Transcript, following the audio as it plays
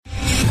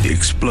The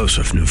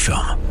explosive new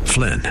film,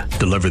 Flynn,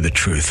 deliver the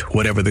truth,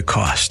 whatever the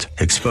cost,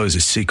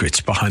 exposes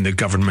secrets behind the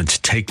government's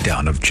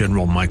takedown of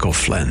General Michael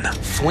Flynn.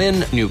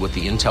 Flynn knew what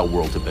the intel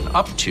world had been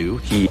up to.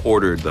 He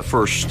ordered the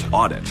first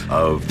audit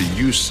of the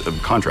use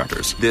of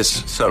contractors.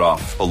 This set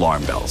off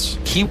alarm bells.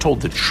 He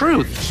told the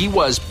truth. He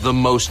was the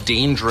most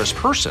dangerous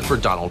person for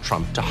Donald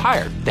Trump to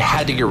hire. They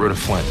had to get rid of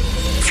Flynn.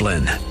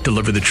 Flynn,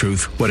 deliver the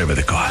truth, whatever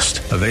the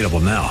cost. Available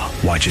now.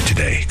 Watch it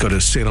today. Go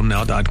to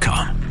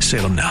salemnow.com.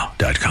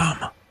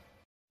 salemnow.com.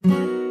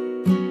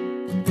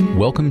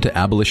 Welcome to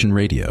Abolition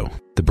Radio,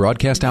 the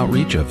broadcast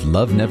outreach of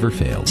Love Never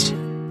Fails,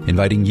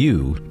 inviting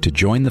you to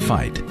join the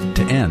fight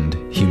to end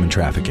human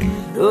trafficking.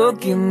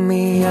 Look give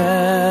me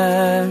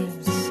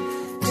eyes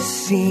to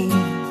see.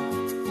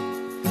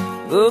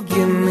 Look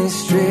give me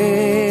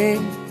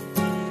strength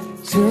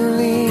to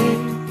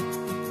lead.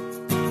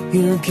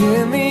 You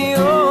give me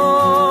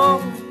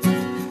all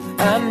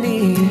I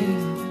need.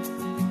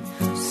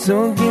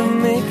 So give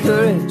me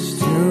courage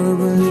to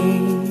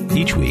believe.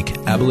 Each week,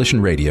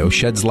 Abolition Radio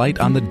sheds light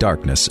on the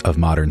darkness of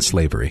modern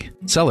slavery,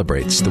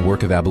 celebrates the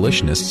work of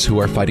abolitionists who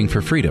are fighting for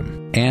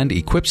freedom, and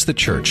equips the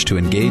church to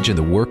engage in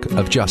the work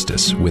of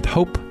justice with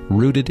hope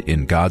rooted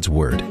in God's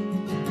Word.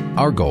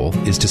 Our goal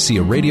is to see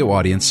a radio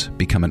audience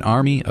become an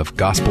army of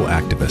gospel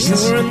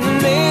activists. You're in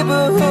the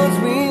neighborhoods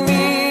we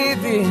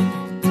live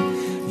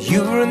in.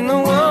 You're in the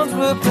ones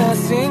we're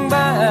passing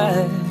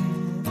by.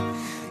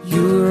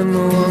 You're in the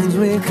ones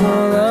we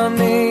call our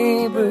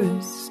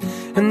neighbors.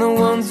 And the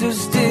ones who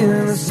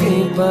still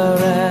escape our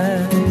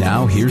eyes.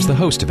 Now, here's the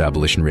host of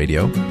Abolition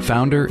Radio,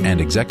 founder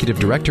and executive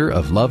director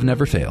of Love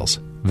Never Fails,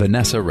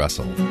 Vanessa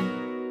Russell.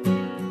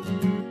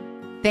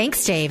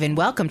 Thanks, Dave, and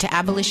welcome to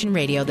Abolition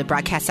Radio, the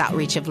broadcast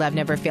outreach of Love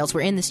Never Fails.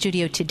 We're in the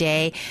studio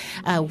today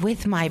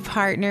with my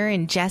partner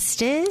in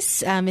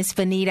justice, Miss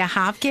Vanita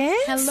Hopkins.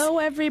 Hello,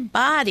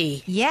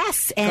 everybody.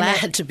 Yes. And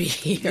glad to be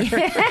here.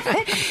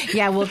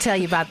 Yeah, we'll tell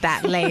you about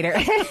that later.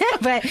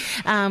 But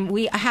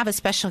we have a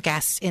special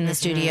guest in the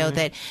studio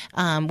that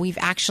we've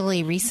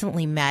actually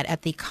recently met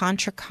at the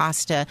Contra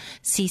Costa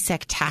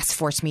CSEC Task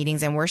Force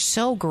meetings, and we're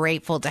so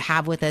grateful to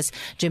have with us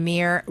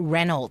Jamir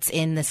Reynolds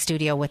in the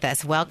studio with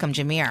us. Welcome,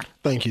 Jamir.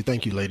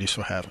 Thank you, ladies,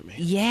 for having me.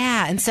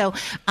 Yeah, and so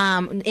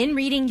in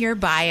reading your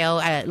bio,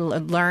 I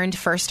learned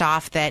first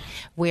off that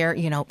we're,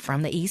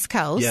 from the East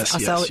Coast.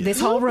 Yes, this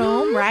whole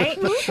room, right?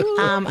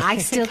 I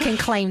still can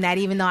claim that,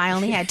 even though I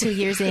only had 2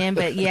 years in,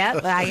 but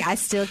yeah, I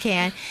still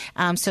can.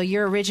 So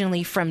you're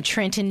originally from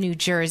Trenton, New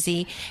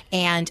Jersey,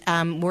 and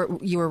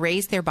you were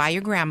raised there by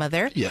your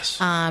grandmother. Yes.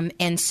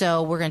 And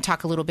so we're going to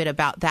talk a little bit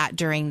about that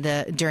during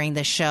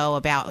the show,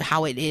 about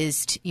how it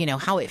is,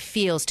 how it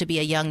feels to be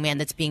a young man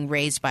that's being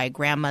raised by a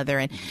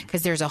grandmother. And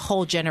because there's a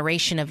whole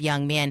generation of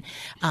young men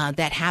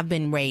that have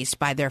been raised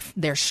by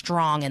their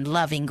strong and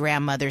loving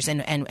grandmothers,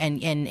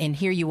 and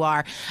here you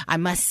are, I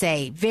must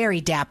say,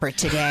 very dapper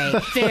today.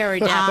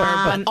 Very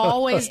dapper, but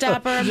always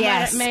dapper.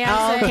 Yes. May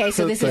I say? Okay,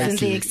 so this isn't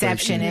the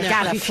exception. It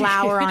got a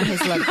flower on his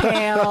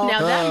lapel.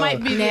 Now that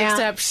might be the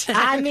exception.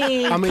 I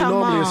mean,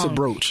 normally it's a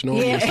brooch.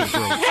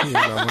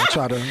 I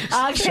try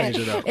to change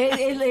it up.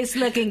 It's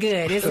looking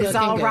good. It's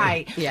all good.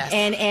 right. Yes.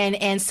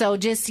 And so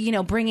just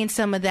bringing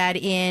some of that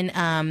in.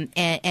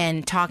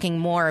 And talking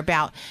more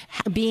about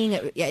being,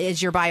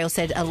 as your bio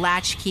said, a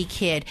latchkey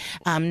kid,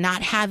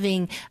 not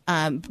having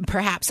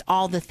perhaps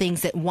all the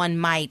things that one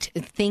might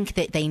think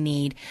that they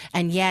need,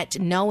 and yet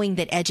knowing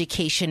that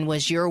education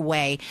was your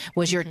way,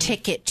 was your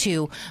ticket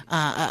to,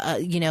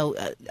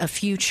 a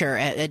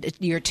future,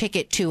 your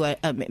ticket to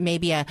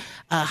maybe a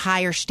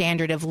higher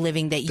standard of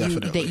living that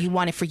you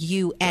wanted for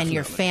you and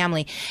your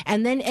family,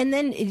 and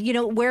then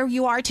where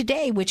you are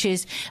today, which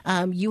is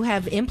you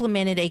have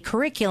implemented a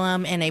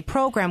curriculum and a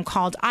program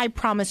called I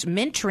Promise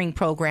Mentoring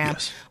Program,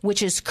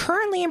 which is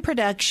currently in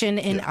production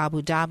in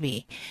Abu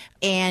Dhabi.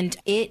 And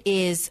it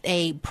is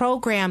a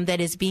program that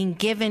is being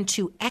given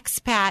to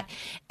expat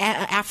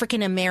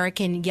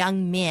African-American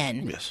young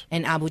men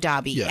in Abu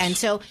Dhabi. Yes. And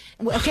so,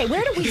 okay,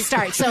 where do we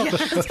start? So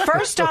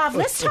first off,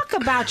 let's talk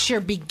about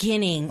your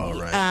beginning.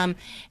 All right.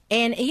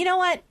 And you know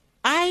what?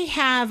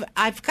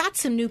 I've got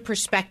some new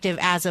perspective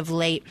as of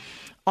late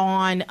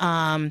on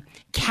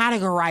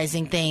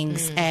categorizing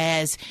things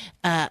as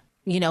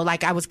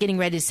like I was getting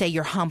ready to say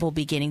your humble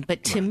beginning,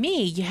 but to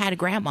me, you had a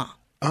grandma.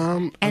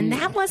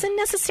 That wasn't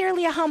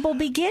necessarily a humble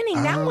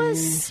beginning. That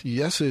was...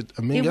 Yes, it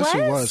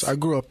was. I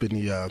grew up in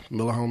the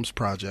Miller Homes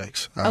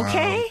projects.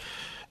 Okay.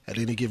 At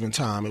any given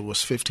time, it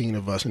was 15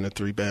 of us in a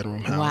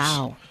 3-bedroom house.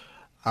 Wow.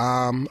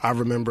 I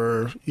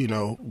remember,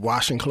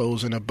 washing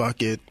clothes in a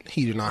bucket,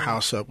 heating our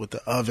house up with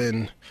the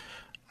oven,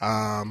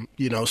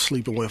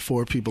 sleeping with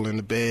 4 people in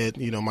the bed.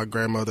 My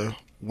grandmother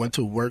went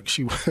to work.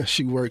 She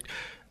worked...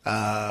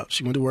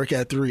 she went to work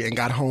at 3 and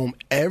got home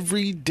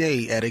every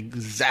day at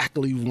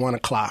exactly 1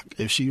 o'clock.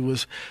 If she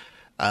was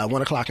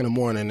 1 o'clock in the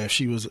morning, if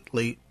she was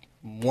late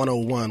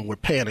 1:01, we're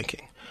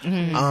panicking.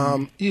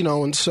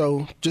 And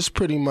so just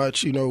pretty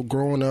much,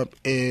 growing up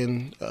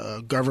in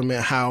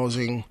government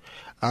housing,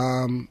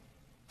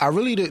 I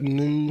really didn't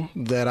knew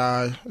that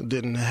I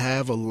didn't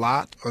have a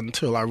lot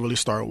until I really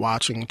started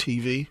watching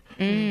TV.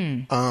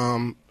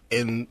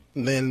 And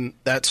then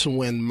that's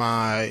when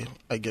my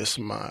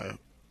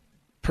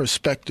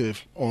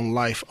perspective on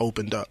life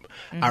opened up.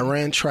 I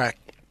ran track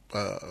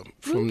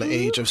from the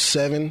age of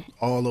 7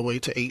 all the way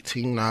to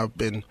 18. I've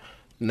been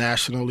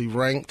nationally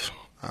ranked.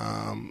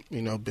 Been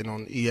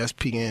on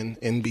ESPN,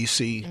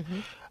 NBC.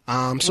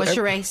 What's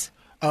your race?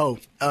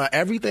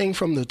 Everything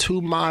from the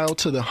 2 mile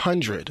to the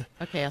 100.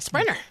 Okay, a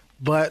sprinter.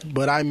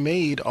 But I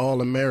made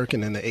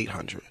All-American in the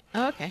 800.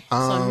 Oh, okay. So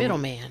a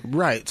middleman.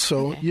 Right.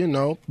 So,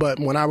 but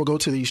when I would go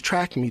to these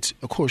track meets,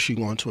 of course, you're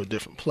going to a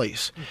different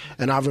place.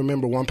 And I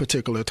remember one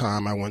particular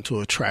time I went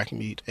to a track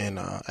meet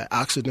at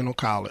Occidental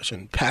College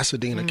in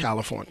Pasadena,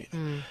 California.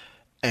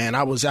 And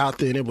I was out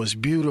there, and it was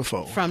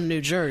beautiful. From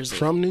New Jersey.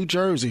 From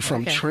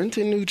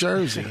Trenton, New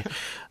Jersey.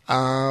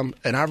 And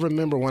I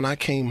remember when I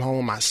came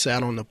home, I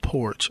sat on the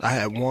porch. I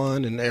had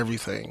won and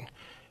everything.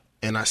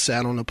 And I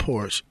sat on the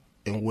porch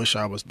and wish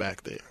I was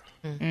back there.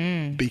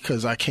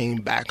 Because I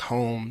came back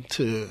home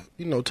to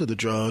the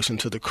drugs and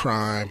to the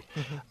crime,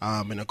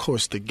 and of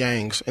course the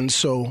gangs. And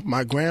so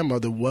my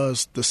grandmother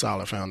was the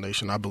solid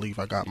foundation. I believe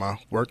I got my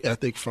work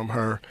ethic from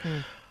her,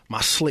 my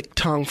slick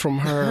tongue from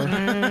her,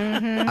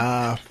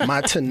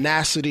 my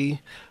tenacity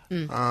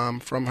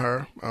from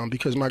her,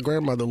 because my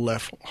grandmother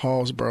left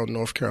Hallsborough,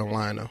 North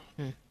Carolina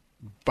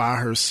by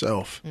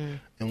herself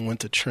and went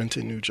to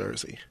Trenton, New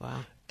Jersey.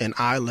 Wow. And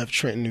I left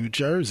Trenton, New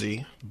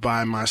Jersey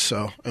by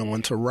myself and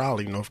went to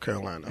Raleigh, North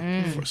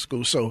Carolina for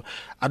school. So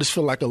I just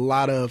feel like a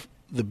lot of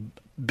the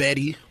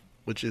Betty,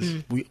 which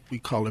is, we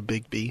call her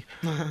Big B,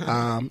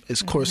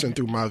 is coursing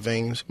through my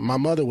veins. My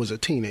mother was a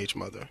teenage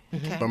mother,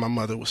 but my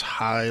mother was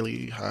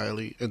highly,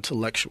 highly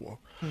intellectual.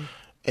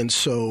 And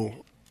so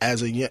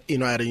at a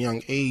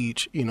young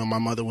age, my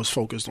mother was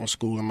focused on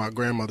school, and my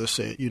grandmother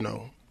said,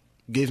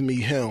 give me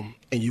him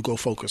and you go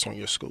focus on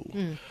your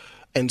school.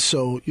 And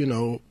so,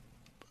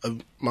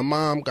 my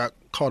mom got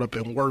caught up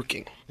in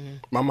working.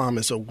 My mom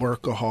is a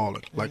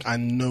workaholic. Like, I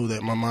know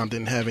that my mom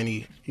didn't have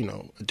any,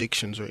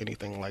 addictions or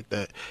anything like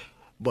that.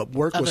 But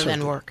work was her other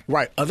than work.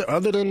 Right,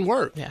 other than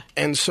work. Yeah.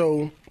 And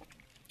so,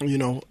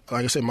 like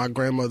I said, my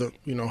grandmother,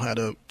 had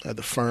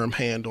the firm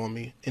hand on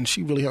me, and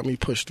she really helped me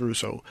push through.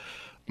 So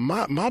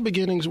my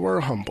beginnings were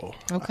humble.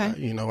 Okay.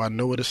 I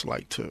know what it's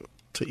like to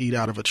eat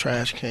out of a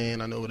trash can.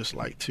 I know what it's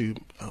like to,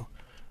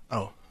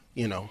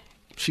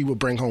 she would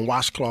bring home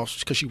washcloths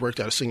because she worked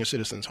at a senior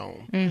citizens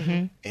home.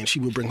 And she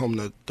would bring home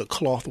the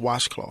cloth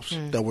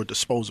washcloths that were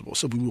disposable,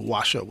 so we would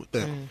wash up with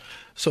them.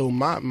 So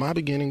my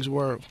beginnings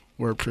were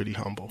pretty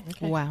humble.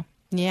 Okay. Wow.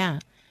 Yeah.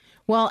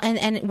 Well,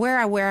 and where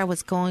I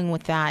was going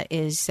with that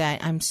is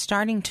that I'm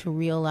starting to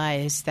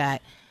realize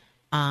that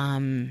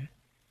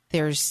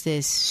there's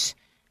this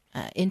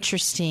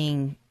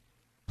interesting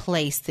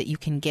place that you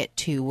can get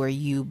to where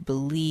you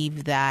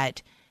believe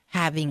that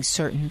having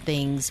certain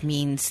things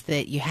means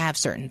that you have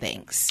certain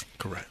things.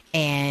 Correct.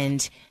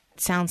 And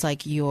it sounds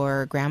like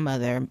your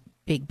grandmother,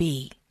 Big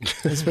B,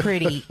 was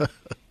pretty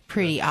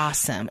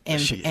awesome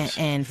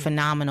and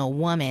phenomenal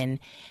woman.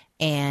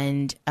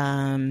 And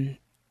I'm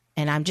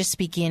just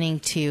beginning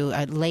to,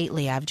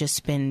 lately I've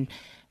just been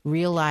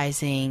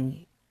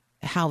realizing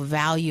how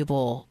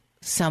valuable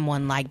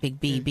someone like Big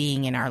B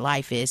being in our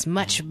life is.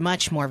 Much,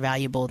 much more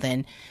valuable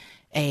than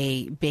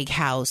a big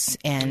house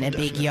and a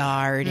big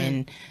yard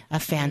and a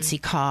fancy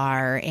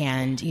car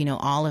and,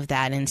 all of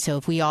that. And so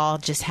if we all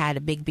just had a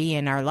Big B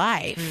in our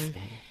life,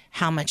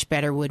 how much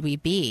better would we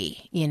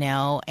be,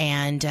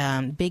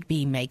 And Big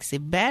B makes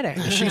it better,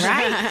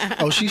 right?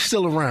 Oh, she's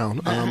still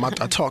around.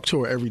 I talk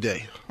to her every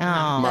day.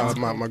 Oh,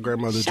 my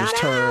grandmother just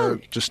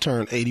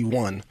turned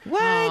 81.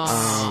 What?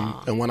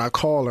 And when I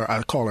call her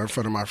in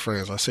front of my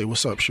friends. I say,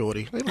 "What's up,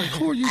 shorty?" They're like,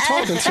 "Who are you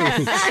talking to?"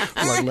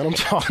 I'm like, "Man, I'm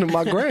talking to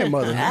my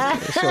grandmother."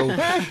 So,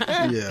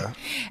 yeah.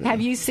 Have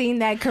you seen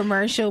that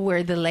commercial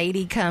where the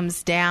lady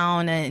comes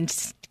down and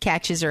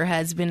catches her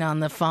husband on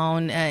the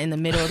phone in the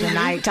middle of the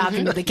night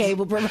talking to the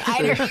cable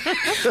provider?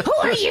 Who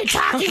are you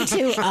talking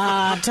to?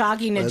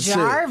 Talking to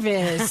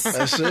Jarvis.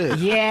 That's it.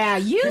 Yeah,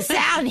 you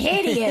sound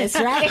hideous,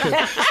 right?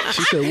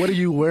 She said, "What are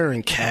you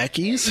wearing,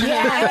 khakis?"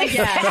 Yeah,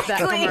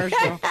 exactly.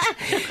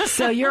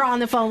 So you're on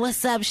the phone.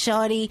 "What's up,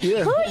 shorty?"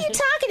 Yeah. Who are you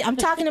talking to? "I'm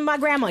talking to my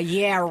grandma."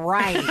 "Yeah,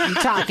 right. You're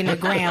talking to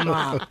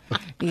grandma."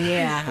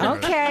 Yeah,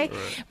 okay.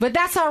 Right. But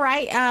that's all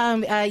right.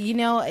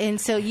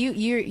 And so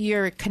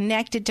you're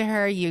connected to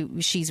her.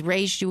 She's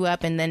raised you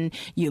up, and then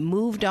you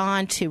moved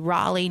on to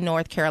Raleigh,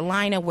 North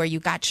Carolina, where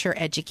you got your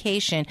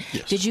education.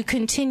 Yes. Did you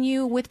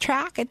continue with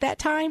track at that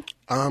time?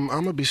 I'm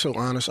gonna be so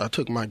honest. I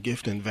took my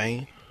gift in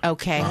vain.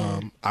 Okay.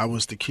 I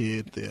was the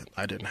kid that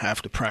I didn't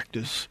have to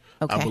practice.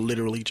 Okay. I would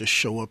literally just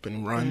show up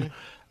and run.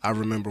 I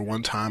remember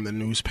one time the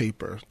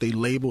newspaper, they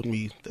labeled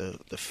me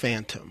the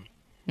Phantom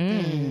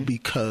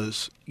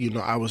because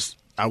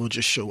I would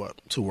just show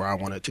up to where I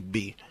wanted to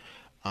be.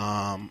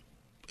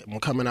 When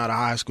coming out of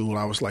high school,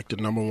 I was like the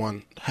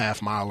 #1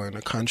 half miler in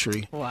the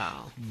country.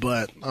 Wow.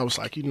 But I was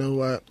like, you know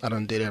what? I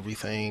done did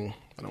everything.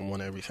 I done won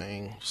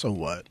everything. So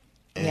what?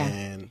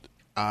 And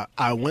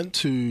I went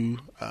to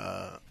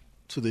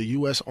the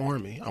U.S.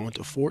 Army. I went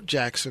to Fort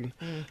Jackson,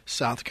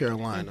 South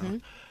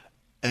Carolina,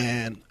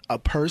 and a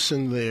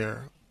person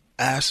there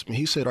asked me.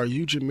 He said, "Are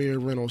you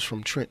Jameer Reynolds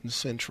from Trenton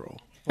Central?"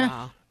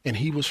 Wow. And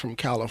he was from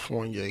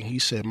California, and he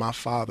said, "My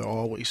father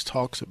always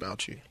talks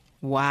about you."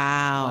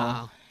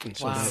 Wow. And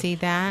so See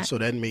that? So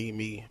that made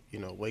me,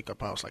 wake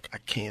up. I was like, I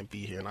can't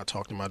be here. And I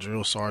talked to my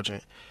drill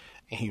sergeant,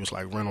 and he was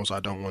like, "Reynolds, I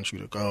don't want you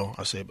to go."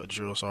 I said, "But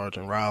Drill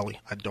Sergeant Riley,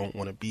 I don't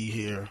want to be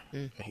here."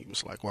 And he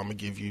was like, "Well, I'm going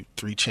to give you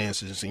 3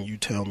 chances, and you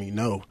tell me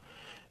no."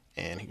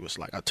 And he was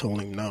like, I told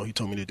him no. He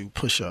told me to do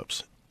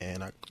push-ups.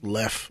 And I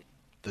left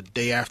the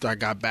day after I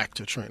got back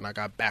to Trenton. I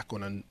got back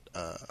on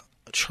a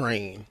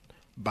train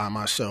by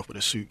myself with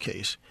a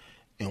suitcase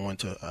and went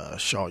to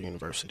Shaw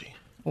University.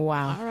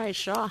 Wow. All right,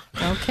 Shaw.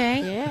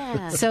 Okay.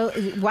 Yeah. So,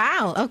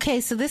 wow.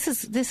 Okay. So this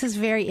is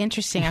very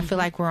interesting. I feel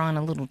like we're on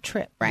a little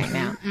trip right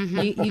now.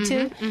 You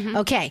too?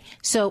 Okay.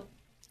 So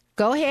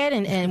go ahead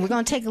and we're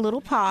going to take a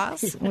little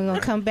pause. We're going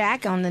to come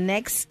back on the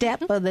next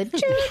step of the of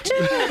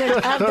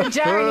the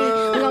journey.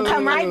 We're going to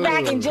come right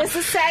back in just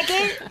a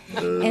second.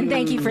 And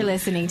thank you for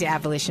listening to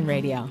Abolition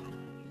Radio.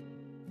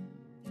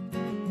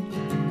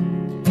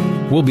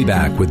 We'll be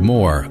back with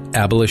more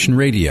Abolition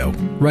Radio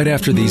right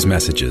after these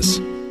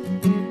messages.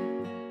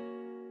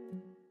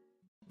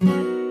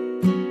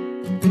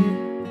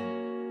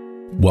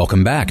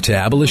 Welcome back to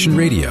Abolition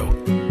Radio,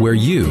 where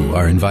you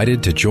are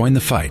invited to join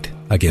the fight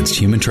against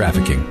human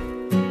trafficking.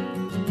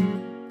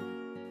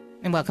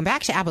 And welcome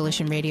back to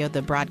Abolition Radio,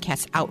 the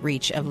broadcast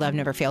outreach of Love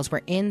Never Fails. We're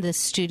in the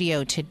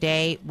studio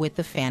today with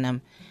the Phantom,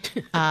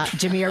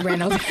 Jameer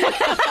Reynolds.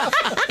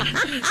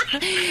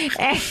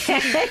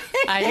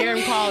 I hear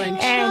him calling.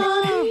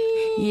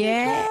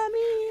 Yeah.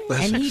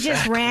 And he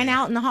just ran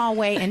out in the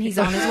hallway, and he's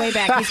on his way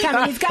back. He's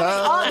coming. He's coming.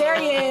 Oh, there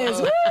he is.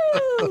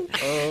 Woo!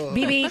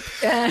 Beep, beep.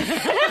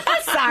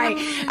 Sorry.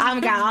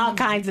 I've got all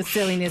kinds of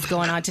silliness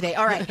going on today.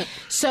 All right.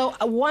 So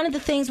one of the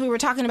things we were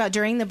talking about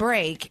during the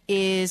break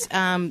is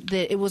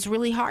that it was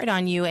really hard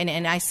on you,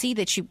 and I see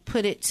that you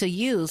put it to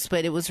use,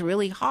 but it was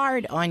really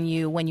hard on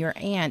you when your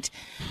aunt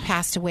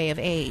passed away of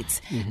AIDS.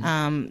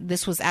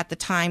 This was at the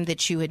time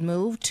that you had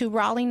moved to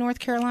Raleigh, North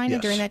Carolina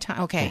during that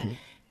time? Okay.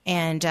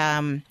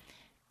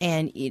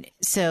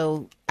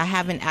 So I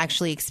haven't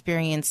actually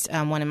experienced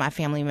one of my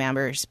family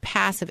members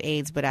pass of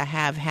AIDS, but I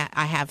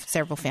have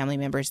several family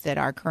members that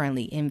are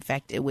currently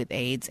infected with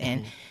AIDS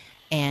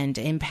and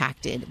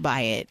impacted by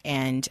it.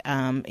 And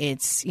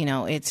it's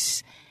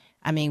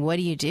what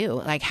do you do?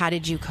 Like, how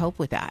did you cope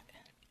with that?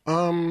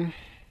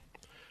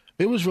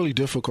 It was really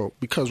difficult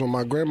because when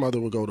my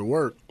grandmother would go to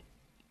work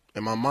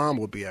and my mom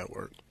would be at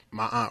work,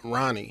 my Aunt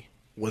Ronnie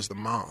was the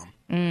mom,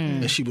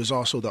 and she was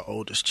also the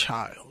oldest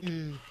child.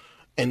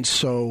 And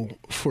so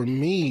for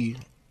me,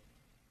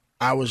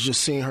 I was just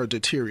seeing her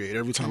deteriorate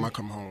every time I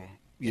come home,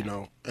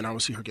 and I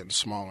would see her getting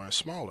smaller and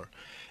smaller.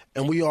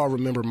 And we all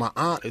remember my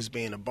aunt as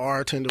being a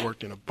bartender,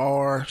 worked in a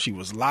bar. She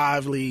was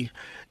lively,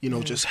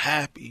 just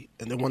happy.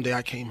 And then one day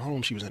I came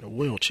home, she was in a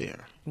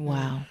wheelchair.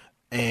 Wow.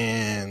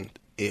 And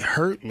it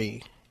hurt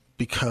me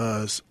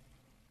because,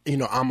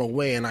 I'm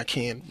away and I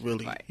can't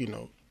really,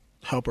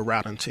 help her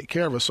out and take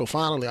care of her. So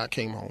finally I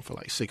came home for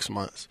like 6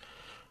 months.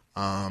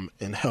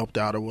 And helped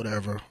out or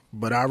whatever.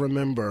 But I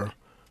remember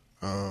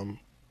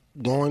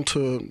going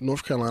to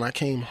North Carolina. I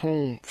came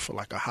home for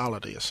like a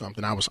holiday or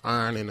something. I was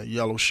ironing a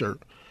yellow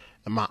shirt,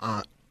 and my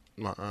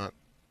aunt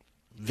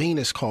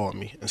Venus called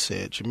me and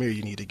said, "Jameer,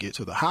 you need to get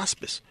to the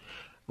hospice.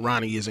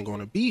 Ronnie isn't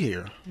going to be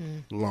here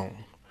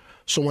long."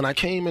 So when I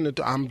came in,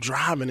 I'm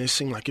driving. It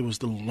seemed like it was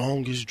the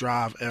longest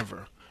drive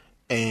ever.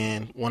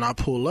 And when I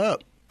pull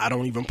up, I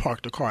don't even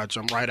park the car. I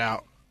jump right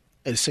out.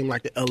 It seemed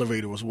like the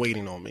elevator was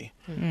waiting on me.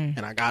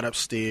 And I got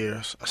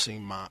upstairs. I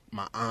seen my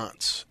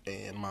aunts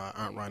and my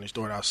Aunt Ronnie's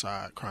daughter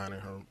outside crying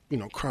and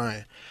her,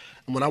 crying.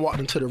 And when I walked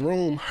into the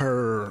room,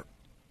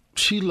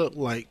 she looked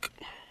like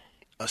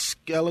a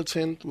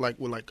skeleton, like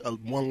with like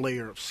one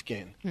layer of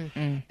skin.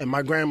 And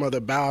my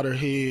grandmother bowed her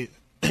head.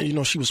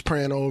 And, she was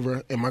praying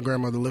over, and my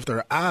grandmother lifted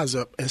her eyes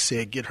up and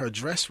said, "Get her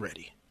dress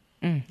ready."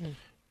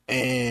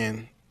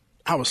 And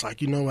I was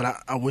like, you know what?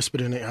 I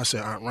whispered in there. I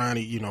said, "Aunt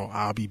Ronnie,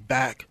 I'll be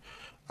back.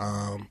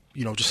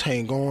 Just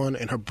hang on."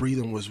 And her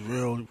breathing was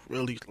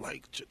really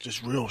like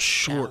just real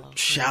short,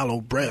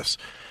 shallow breaths.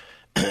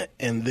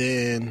 And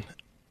then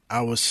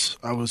I was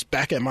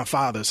back at my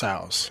father's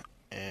house,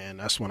 and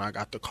that's when I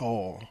got the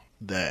call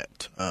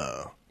that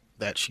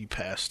she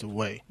passed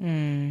away.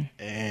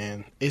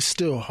 And it's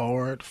still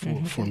hard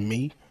for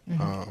me,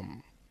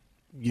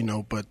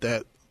 but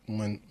that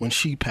when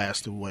she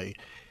passed away,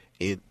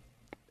 it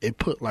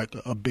put like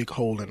a big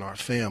hole in our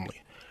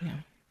family. Yeah.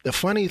 The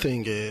funny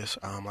thing is,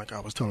 like I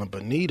was telling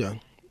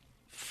Benita,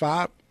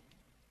 4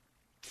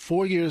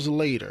 years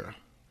later,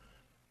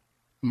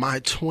 my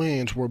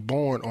twins were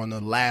born on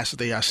the last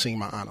day I seen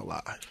my aunt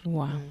alive.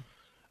 Wow.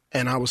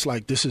 And I was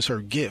like, this is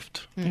her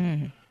gift.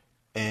 And,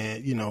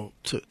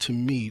 to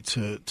me,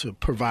 to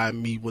provide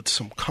me with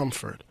some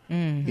comfort.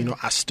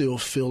 I still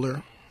feel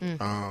her.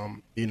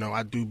 You know,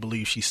 I do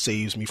believe she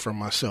saves me from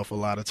myself a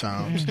lot of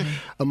times,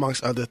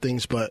 amongst other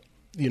things. But,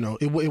 you know,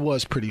 it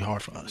was pretty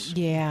hard for us.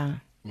 Yeah.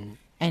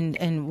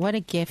 And what a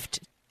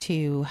gift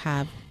to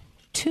have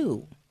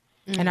two.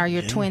 And are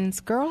your twins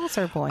girls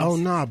or boys? Oh,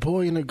 nah,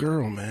 boy and a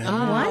girl, man.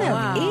 Oh, one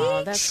of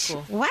each? That's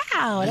cool.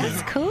 Wow,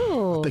 that's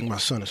cool. I think my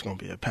son is going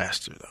to be a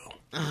pastor, though.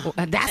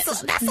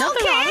 That's nothing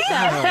okay.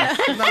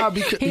 Nah,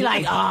 because He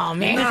like, oh,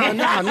 man.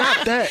 Nah,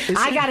 not that. It's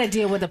I got to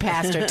deal with a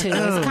pastor, too.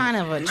 It's kind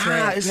of a trip.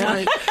 Nah, it's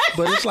like,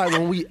 but it's like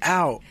when we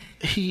out,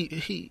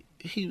 he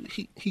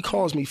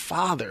calls me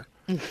father.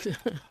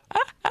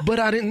 But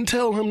I didn't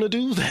tell him to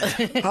do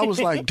that. I was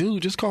like,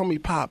 dude, just call me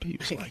Pop. He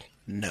was like,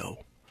 no.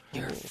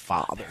 Your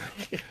father.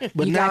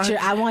 But You now,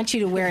 got I want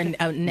you to wear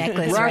a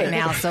necklace right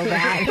now so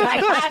bad.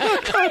 Like,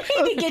 I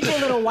need to get you a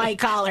little white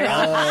collar.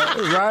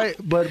 right?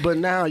 But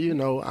now, you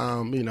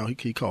know,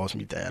 he calls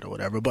me dad or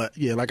whatever. But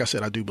yeah, like I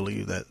said, I do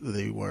believe that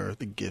they were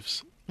the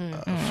gifts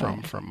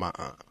from my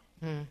aunt.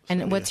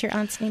 And what's your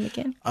aunt's name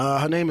again?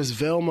 Her name is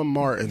Velma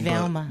Martin.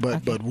 Velma,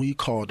 but we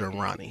called her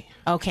Ronnie.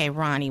 Okay,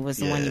 Ronnie was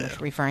the one you were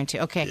referring to.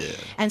 Okay. Yeah.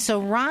 And so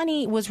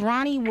Ronnie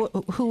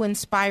who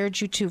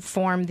inspired you to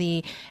form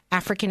the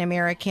African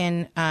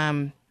American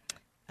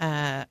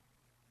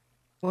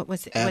what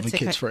was it?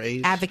 Advocates for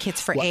AIDS. Advocates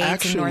for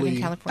AIDS in Northern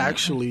California.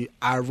 Actually,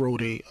 I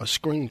wrote a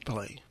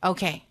screenplay.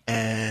 Okay.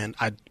 And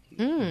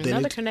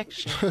another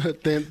connection.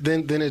 then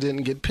it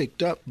didn't get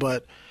picked up,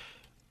 but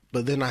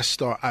then I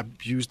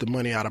used the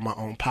money out of my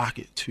own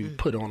pocket to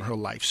put on her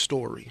life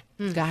story.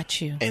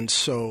 Got you. And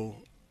so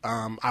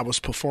I was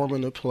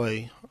performing the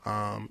play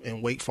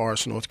in Wake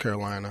Forest, North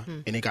Carolina,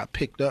 and it got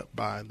picked up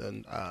by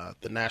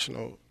the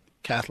National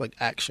Catholic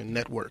Action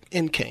Network,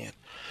 NCAN.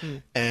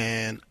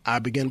 And I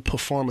began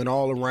performing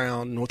all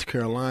around North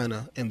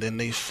Carolina, and then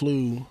they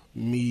flew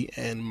me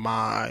and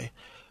my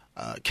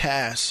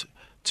cast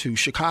to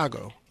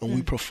Chicago, and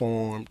we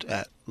performed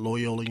at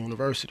Loyola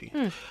University.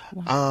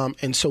 Wow.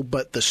 And so,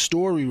 but the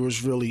story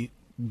was really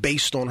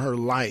based on her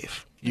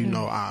life. You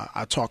know,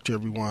 I talked to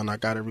everyone. I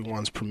got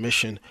everyone's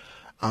permission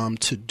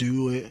to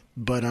do it.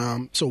 But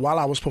so while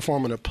I was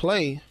performing a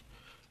play,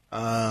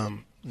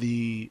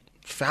 the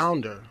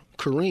founder,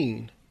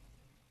 Corrine,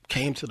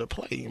 came to the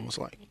play and was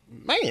like,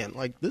 man,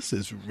 like, this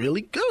is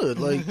really good.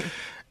 Like,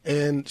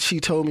 and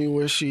she told me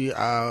who she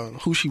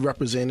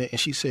represented, and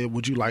she said,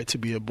 would you like to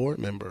be a board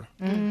member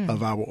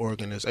of our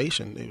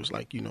organization? It was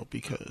like, you know,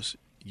 because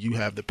you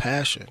have the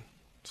passion.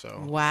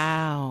 So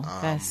wow.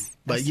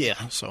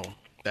 So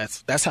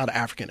that's how the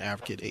African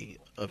Advocate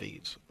of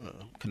AIDS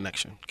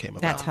connection came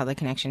about. That's how the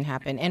connection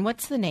happened. And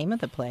what's the name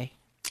of the play?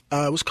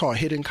 It was called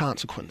Hidden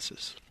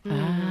Consequences.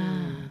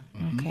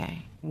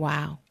 Okay.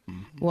 Wow.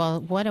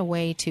 Well, what a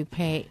way to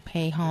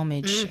pay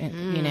homage,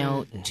 you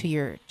know, to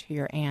your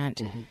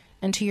aunt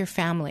and to your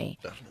family.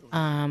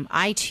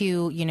 I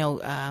too, you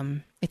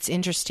know, it's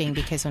interesting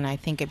because when I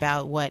think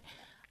about what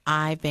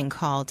I've been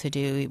called to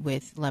do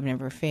with Love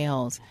Never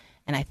Fails,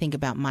 and I think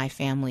about my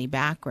family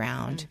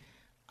background,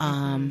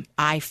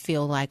 I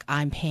feel like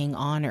I'm paying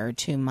honor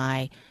to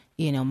my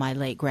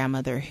late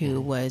grandmother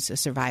who was a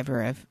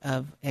survivor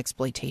of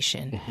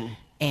exploitation.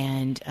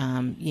 And,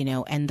 you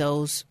know, and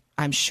those,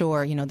 I'm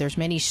sure, you know, there's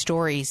many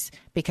stories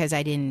because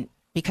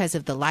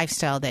of the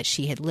lifestyle that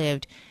she had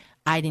lived,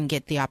 I didn't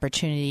get the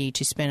opportunity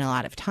to spend a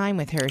lot of time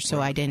with her.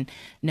 So I didn't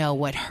know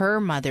what her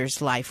mother's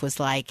life was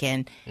like.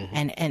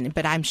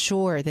 But I'm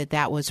sure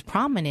that was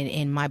prominent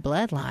in my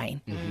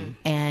bloodline.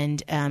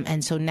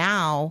 And so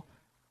now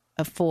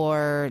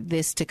for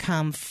this to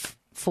come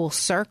full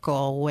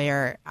circle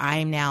where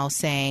I'm now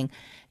saying,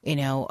 you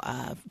know,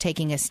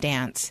 taking a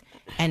stance.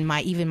 And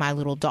even my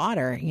little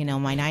daughter, you know,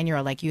 my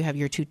 9-year-old, like you have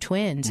your two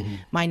twins,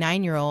 my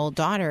 9-year-old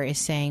daughter is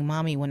saying,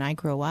 Mommy, when I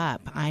grow up,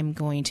 I'm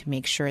going to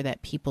make sure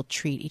that people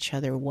treat each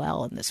other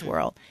well in this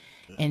world.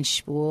 And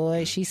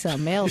she's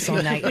something else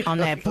on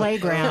that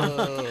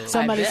playground.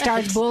 Somebody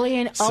starts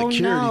bullying.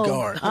 Security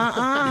guard.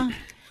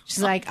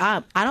 She's like,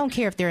 I don't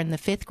care if they're in the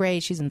 5th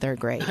grade. She's in 3rd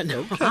grade. I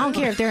don't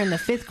care if they're in the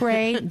 5th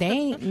grade.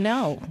 They're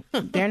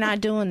not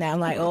doing that.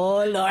 I'm like,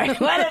 oh, Lord, what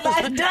have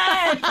I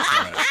done?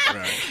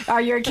 Right.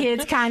 Are your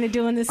kids kind of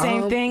doing the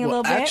same thing a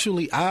little bit?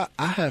 Actually, I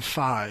have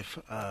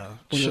 5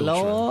 children.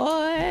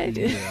 Lord.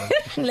 Yeah.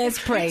 Let's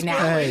pray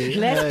now.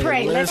 Let's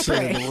pray.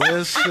 Listen.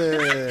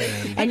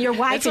 And your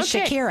wife is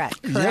Shakira, correct?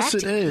 Yes,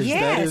 it is.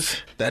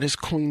 Yes. That is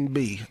Queen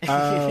B.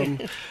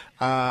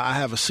 I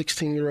have a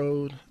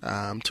 16-year-old, 2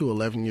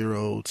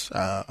 11-year-olds,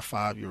 a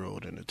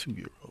 5-year-old, and a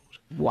 2-year-old.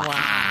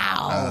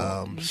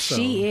 Wow. So,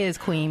 she is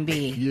Queen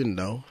B. You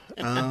know.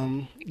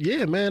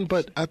 Yeah, man.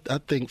 But I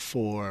think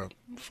for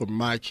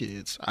my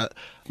kids,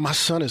 my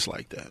son is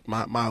like that.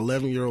 My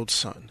 11-year-old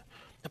son.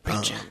 The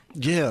preacher.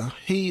 Yeah.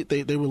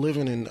 They were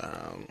living in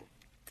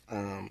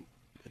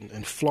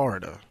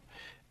Florida,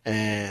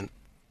 and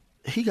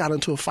he got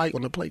into a fight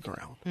on the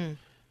playground.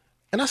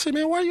 And I said,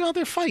 man, why are you out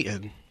there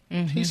fighting?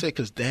 He said,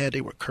 because, Dad,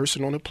 they were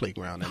cursing on the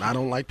playground, and I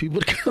don't like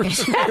people to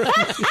curse.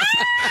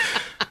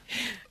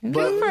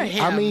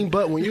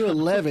 But when you're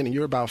 11 and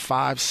you're about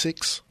 5,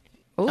 6,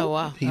 Oh,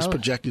 wow. He's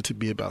projected to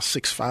be about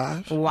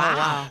 6'5".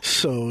 Wow.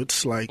 So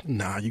it's like,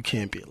 nah, you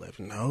can't be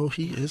 11. No,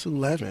 he is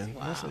 11.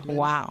 Wow. I was like, man,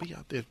 Wow. Be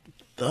out there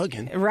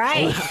thugging.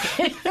 Right.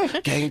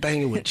 Gang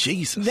banging with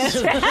Jesus.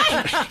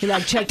 You're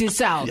like, check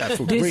this out. Yeah,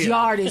 for this real.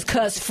 yard is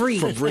cuss free.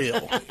 For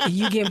real.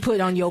 You getting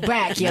put on your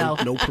back, yo.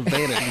 No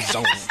profanity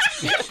zone.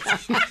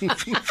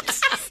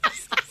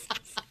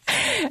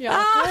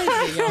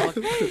 Y'all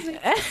crazy.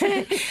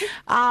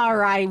 All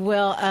right.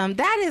 Well,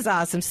 that is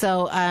awesome.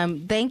 So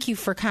thank you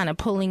for kind of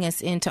pulling us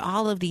into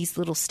all of these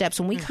little steps.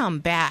 When we come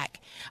back,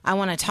 I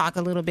want to talk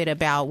a little bit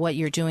about what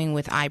you're doing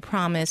with I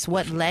Promise,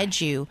 what led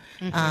you,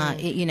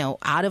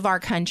 out of our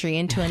country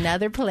into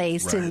another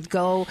place to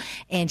go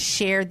and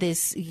share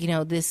this,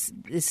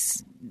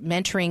 this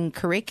mentoring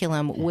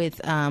curriculum with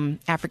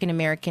African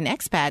American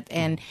expat,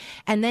 and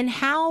then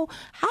how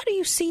do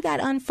you see that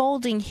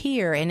unfolding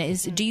here?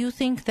 And do you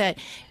think that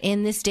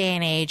in this day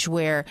and age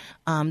where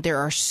there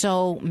are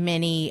so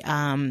many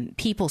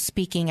people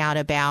speaking out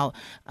about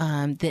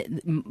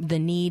the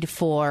need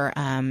for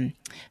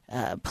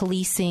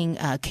policing,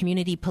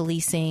 community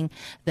policing,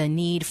 the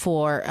need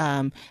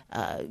for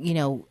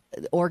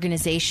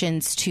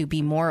organizations to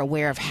be more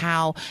aware of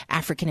how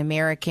African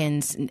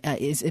Americans,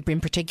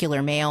 in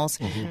particular males,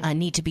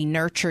 need to be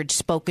nurtured,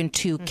 spoken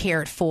to,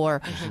 cared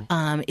for.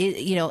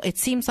 It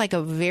seems like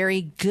a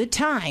very good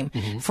time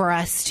for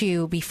us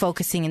to be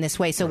focusing in this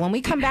way. So when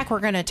we come back, we're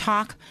going to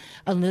talk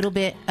a little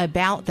bit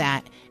about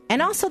that.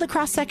 And also the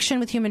cross-section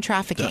with human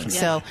trafficking.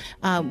 So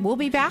we'll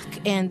be back,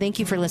 and thank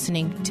you for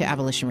listening to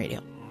Abolition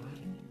Radio.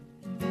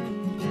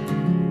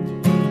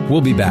 We'll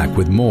be back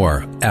with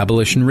more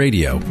Abolition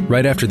Radio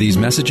right after these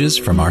messages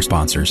from our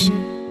sponsors.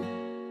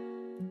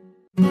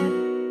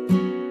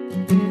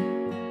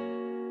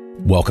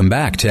 Welcome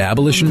back to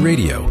Abolition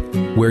Radio,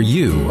 where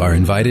you are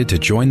invited to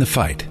join the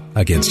fight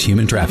against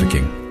human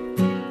trafficking.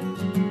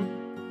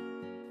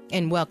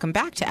 And welcome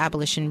back to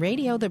Abolition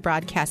Radio, the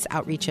broadcast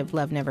outreach of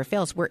Love Never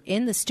Fails. We're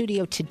in the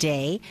studio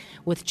today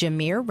with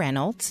Jameer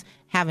Reynolds,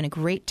 having a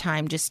great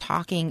time just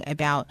talking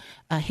about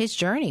his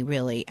journey,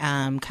 really,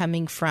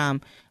 coming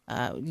from,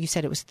 you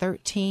said it was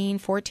 13,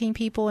 14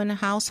 people in a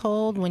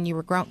household when you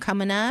were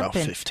coming up? About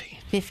 15.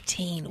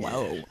 15,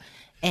 whoa. Yeah.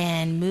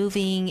 And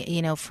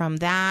moving, from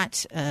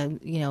that,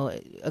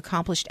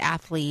 accomplished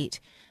athlete,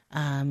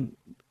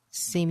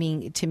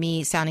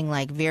 sounding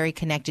like very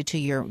connected to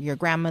your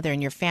grandmother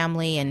and your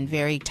family and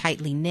very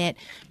tightly knit,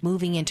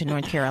 moving into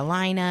North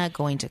Carolina,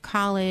 going to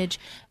college,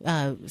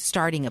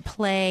 starting a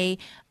play,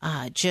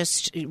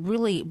 just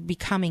really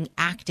becoming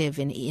active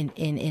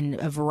in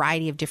a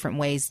variety of different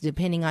ways,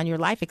 depending on your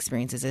life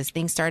experiences. As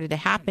things started to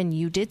happen,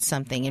 you did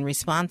something in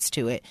response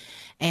to it.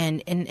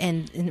 And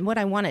what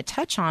I want to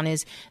touch on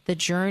is the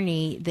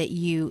journey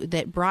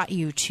that brought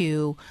you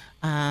to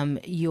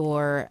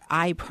your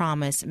I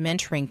Promise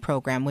mentoring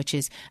program, which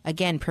is,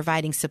 again,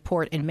 providing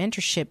support and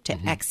mentorship to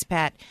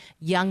expat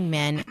young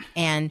men.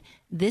 And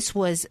this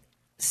was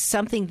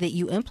something that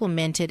you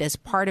implemented as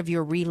part of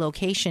your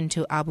relocation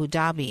to Abu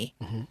Dhabi.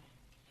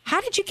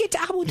 How did you get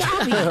to Abu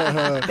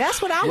Dhabi?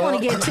 That's what I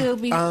want to get to.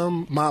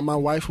 My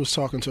wife was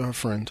talking to her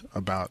friend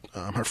about,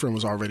 her friend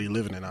was already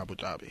living in Abu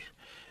Dhabi.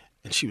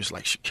 And she was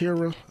like,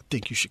 Shakira, I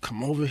think you should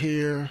come over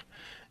here.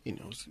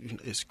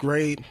 It's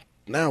great.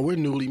 Now we're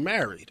newly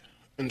married.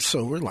 And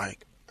so we're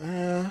like,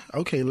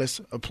 okay, let's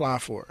apply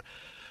for it.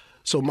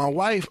 So my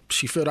wife,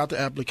 she filled out the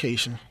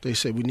application. They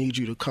said, we need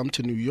you to come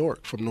to New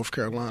York from North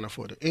Carolina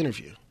for the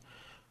interview.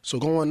 So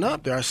going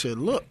up there, I said,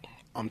 look,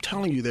 I'm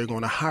telling you, they're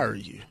going to hire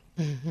you.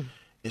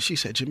 And she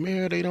said,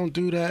 Jameer, they don't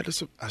do that.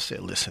 I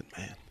said, listen,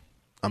 man,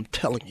 I'm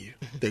telling you,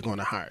 they're going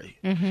to hire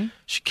you.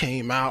 She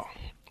came out.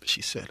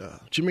 She said,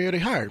 Jameer, they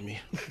hired me.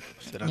 I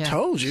said, I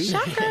told you.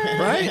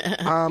 Right?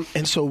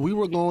 And so we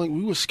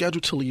were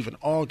scheduled to leave in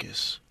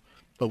August,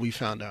 but we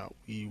found out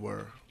we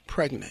were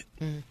pregnant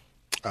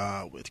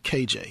with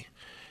KJ,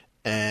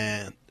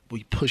 and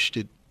we pushed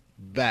it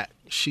back.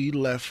 She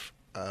left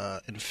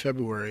in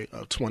February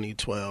of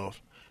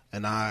 2012,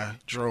 and I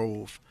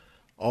drove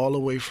all the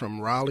way from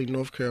Raleigh,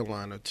 North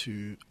Carolina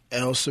to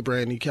El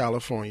Sobrante,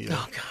 California.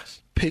 Oh, gosh.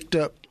 Picked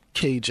up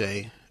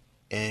KJ,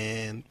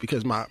 and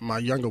because my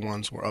younger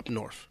ones were up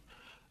north,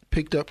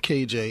 picked up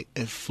KJ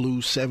and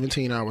flew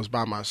 17 hours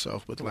by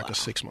myself with like a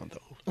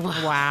 6-month-old.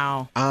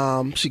 Wow.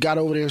 She got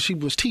over there. She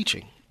was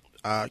teaching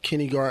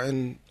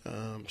kindergarten.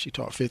 She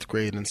taught 5th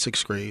grade and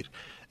 6th grade.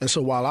 And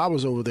so while I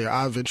was over there,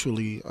 I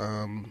eventually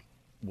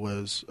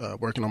was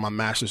working on my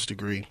master's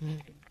degree.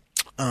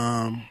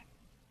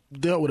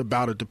 Dealt with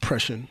about a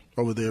depression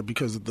over there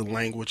because of the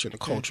language and the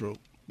cultural,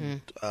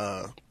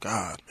 the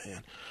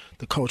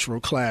cultural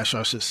clash,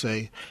 I should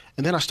say.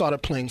 And then I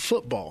started playing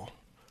football.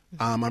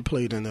 I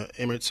played in the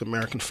Emirates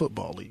American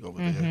Football League over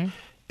there.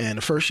 And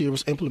the first year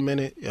was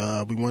implemented.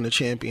 We won the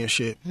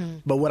championship.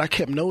 But what I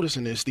kept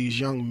noticing is these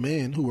young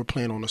men who were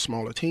playing on the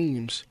smaller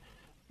teams,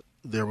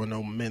 there were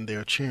no men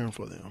there cheering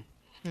for them.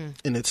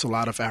 And it's a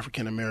lot of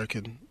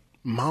African-American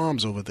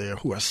moms over there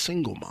who are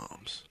single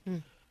moms.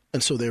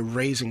 And so they're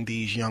raising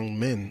these young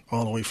men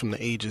all the way from the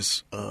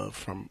ages of,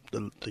 from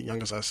the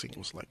youngest I seen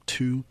was like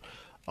 2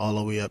 all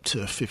the way up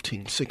to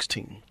 15,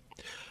 16.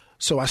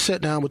 So I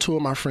sat down with two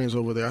of my friends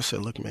over there. I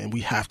said, look, man,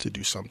 we have to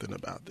do something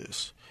about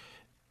this.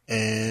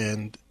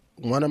 And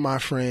one of my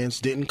friends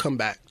didn't come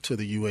back to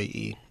the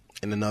UAE,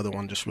 and another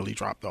one just really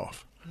dropped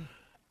off.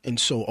 And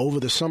so over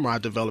the summer, I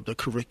developed a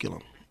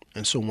curriculum.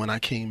 And so when I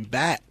came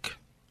back,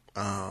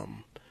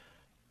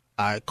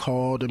 I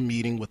called a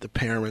meeting with the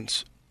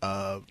parents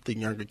of the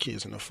younger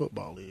kids in the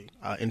football league.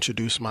 I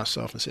introduced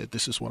myself and said,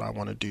 this is what I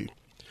want to do.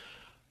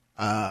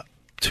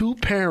 Two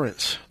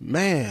parents,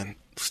 man,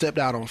 stepped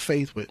out on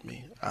faith with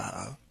me.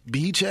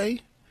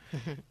 BJ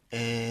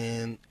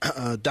and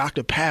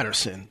Dr.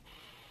 Patterson.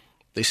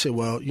 They said,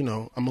 well, I'm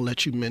going to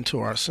let you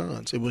mentor our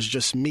sons. It was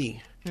just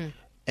me.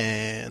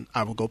 And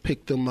I would go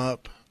pick them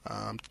up,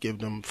 give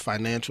them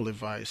financial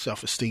advice,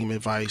 self-esteem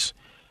advice.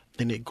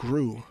 Then it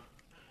grew.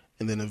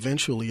 And then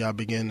eventually I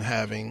began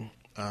having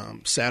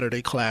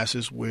Saturday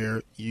classes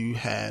where you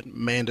had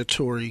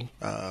mandatory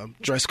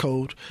dress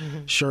code,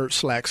 shirt,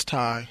 slacks,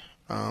 tie,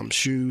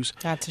 shoes.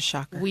 That's a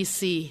shocker. We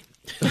see.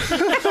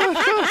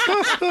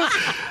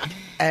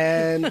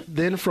 And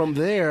then from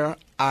there,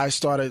 I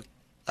started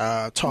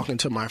talking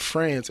to my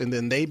friends, and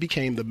then they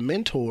became the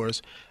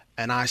mentors,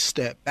 and I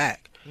stepped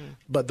back.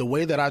 But the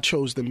way that I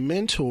chose the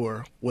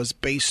mentor was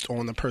based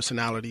on the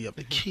personality of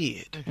the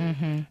kid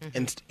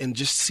and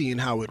just seeing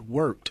how it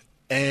worked.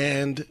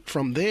 And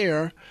from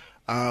there,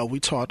 we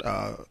taught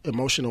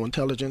emotional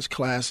intelligence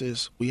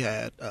classes. We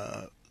had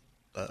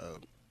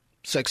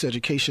sex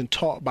education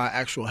taught by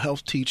actual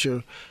health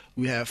teacher.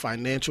 We had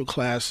financial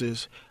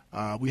classes.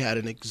 We had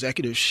an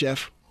executive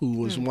chef who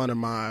was one of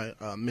my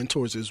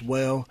mentors as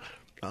well.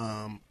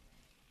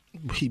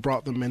 He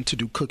brought them in to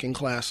do cooking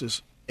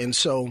classes. And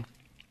so,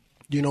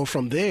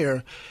 from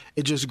there,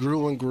 it just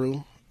grew and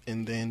grew.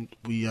 And then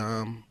we,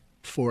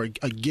 for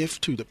a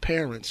gift to the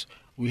parents,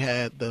 we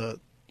had the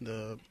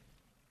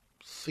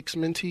 6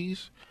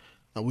 mentees.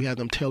 We had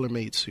them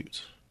tailor-made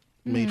suits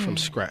made from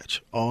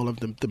scratch. All of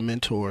the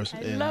mentors.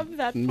 I love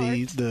that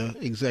me, part. the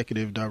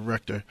executive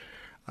director,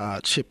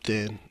 chipped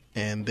in.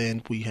 And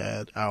then we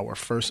had our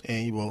first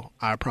annual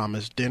I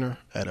Promise dinner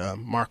at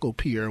Marco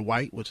Pierre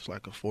White, which is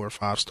like a 4- or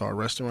 5-star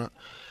restaurant.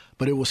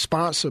 But it was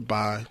sponsored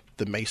by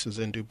the Masons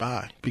in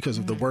Dubai because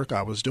of the work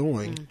I was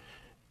doing.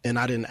 And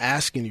I didn't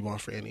ask anyone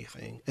for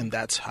anything. And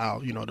that's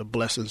how, the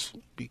blessings,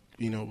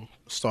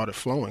 started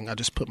flowing. I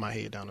just put my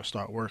head down and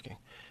start working.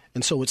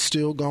 And so it's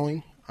still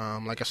going.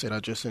 Like I said, I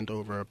just sent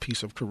over a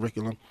piece of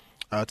curriculum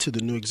to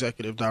the new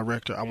executive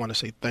director. I want to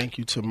say thank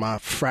you to my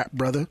frat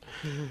brother,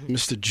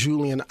 Mr.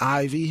 Julian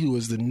Ivey, who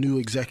is the new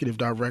executive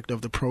director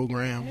of the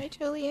program. Hey,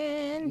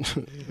 Julian.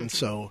 And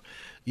so,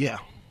 yeah.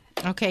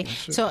 Okay,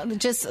 so I'm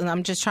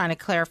just trying to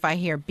clarify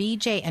here.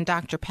 BJ and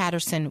Dr.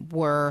 Patterson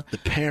were the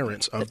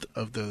parents of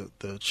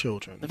the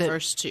children. The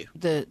first two.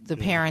 The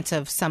parents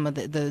of some of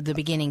the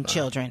beginning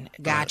children.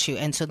 Got you.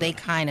 And so they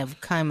kind of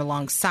come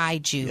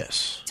alongside you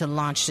to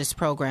launch this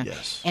program.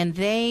 Yes. And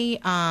they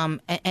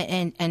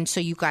and so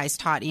you guys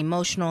taught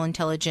emotional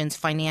intelligence,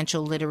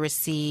 financial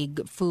literacy,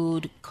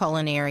 food,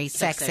 culinary,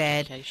 sex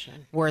ed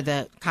were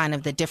the kind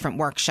of the different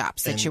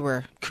workshops that you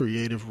were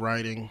creative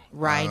writing.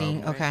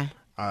 Okay.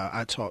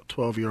 I taught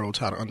 12-year-olds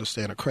how to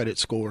understand a credit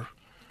score.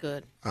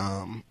 Good.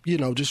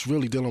 Just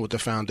really dealing with the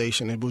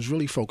foundation. It was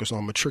really focused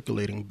on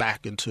matriculating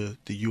back into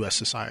the U.S.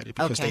 society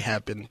because they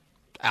have been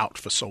out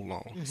for so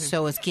long.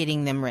 So it's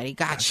getting them ready.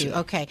 Got you.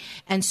 Okay.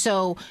 And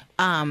so,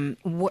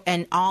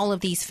 and all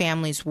of these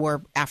families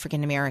were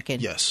African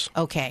American. Yes.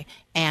 Okay.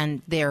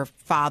 And their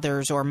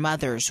fathers or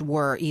mothers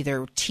were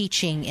either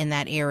teaching in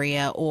that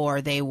area or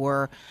they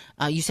were,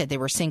 you said they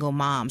were single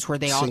moms. Were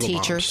they all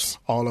teachers? Moms.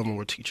 All of them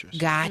were teachers.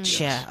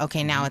 Gotcha. Yes.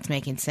 Okay. Now it's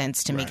making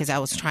sense to me because I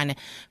was trying to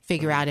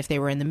figure out if they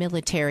were in the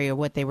military or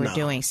what they were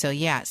doing. So,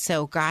 yeah.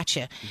 So,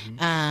 gotcha.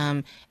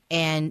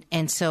 And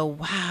so,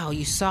 wow,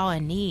 you saw a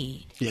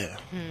need. Yeah.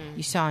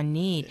 You saw a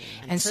need.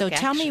 And so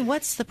tell me,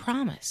 what's the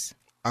promise?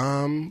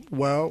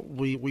 Well,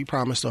 we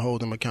promised to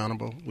hold them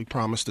accountable. We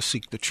promised to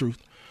seek the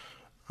truth.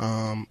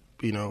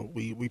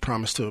 We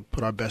promised to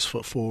put our best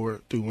foot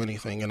forward through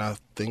anything. And I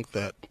think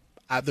that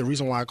the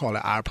reason why I call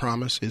it I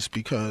Promise is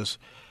because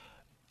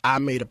I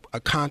made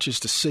a conscious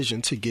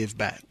decision to give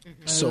back.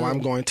 So I'm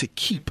going to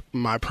keep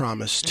my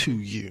promise to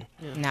you.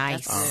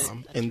 Nice.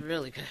 That's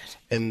really good.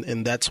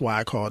 And that's why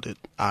I called it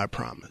I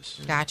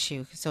Promise. Got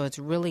you. So it's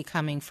really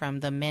coming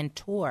from the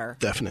mentor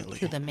Definitely.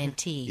 to the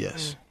mentee.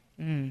 Yes.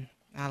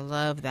 I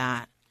love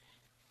that.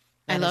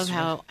 I love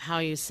how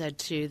you said,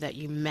 too, that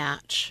you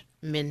match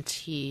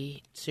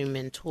mentee to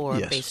mentor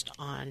based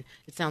on,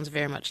 it sounds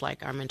very much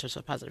like our Mentors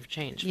for Positive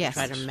Change. Yes.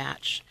 We try to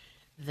match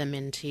the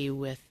mentee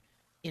with,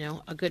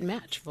 a good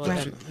match for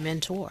the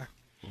mentor.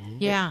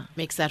 Yeah. It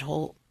makes that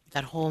whole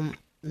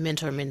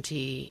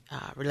mentor-mentee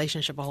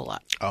relationship a whole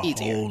lot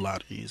easier. A whole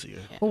lot easier.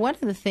 Yeah. Well, one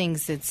of the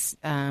things that's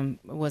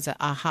was an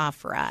aha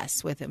for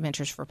us with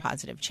Mentors for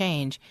Positive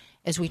Change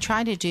is we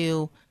try to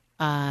do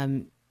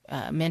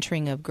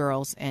mentoring of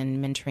girls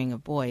and mentoring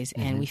of boys,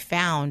 and we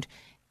found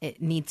it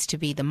needs to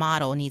be, the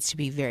model needs to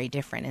be very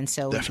different. And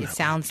so Definitely. It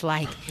sounds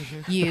like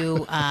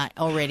you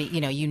already,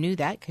 you knew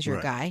that because you're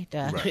a guy.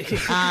 Duh. Right.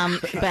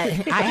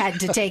 But I had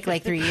to take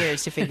like 3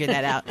 years to figure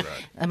that out.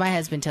 Right. My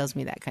husband tells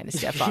me that kind of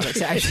stuff all the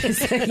time.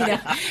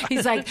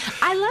 He's like,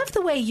 I love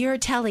the way you're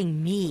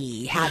telling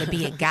me how to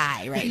be a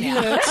guy right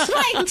now. Yeah,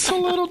 it's a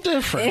little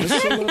different.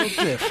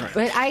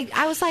 But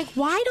I was like,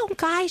 why don't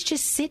guys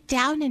just sit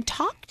down and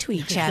talk to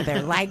each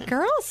other like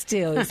girls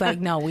do? It's like,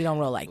 no, we don't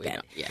roll like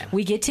that. Yeah.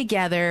 We get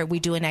together, we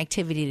do an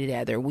activity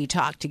together, we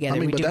talk together,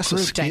 we do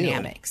group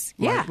dynamics.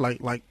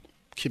 Like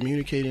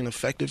communicating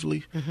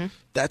effectively,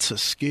 that's a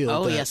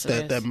skill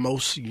that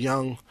most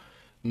young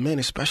men,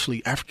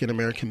 especially African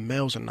American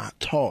males, are not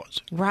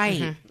taught.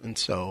 Right. And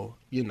so,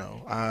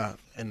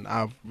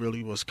 I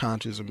really was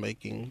conscious of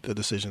making the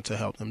decision to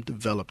help them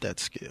develop that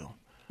skill.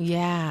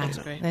 Yeah,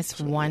 that's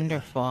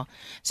wonderful.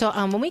 So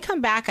when we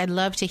come back, I'd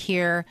love to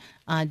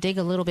dig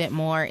a little bit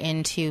more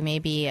into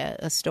maybe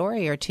a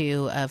story or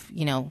two of,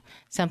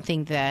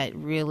 something that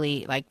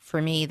really, like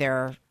for me, there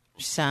are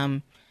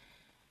some,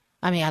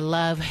 I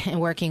love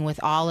working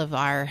with all of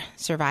our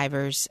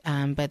survivors,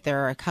 but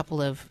there are a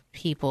couple of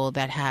people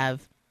that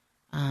have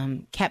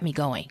kept me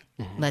going,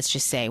 let's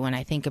just say, when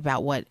I think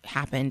about what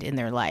happened in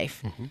their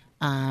life.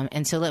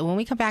 And so when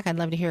we come back, I'd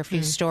love to hear a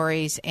few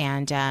stories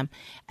and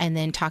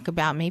then talk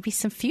about maybe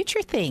some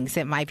future things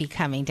that might be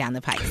coming down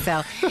the pike.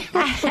 So,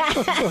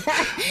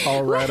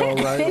 All right.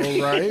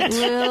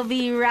 We'll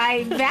be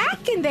right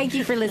back. And thank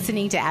you for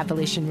listening to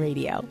Abolition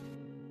Radio.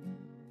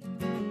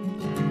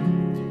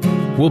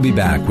 We'll be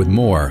back with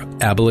more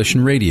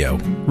Abolition Radio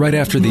right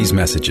after these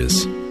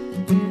messages.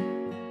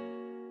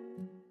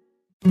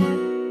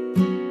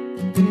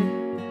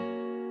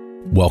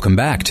 Welcome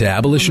back to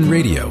Abolition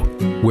Radio,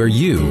 where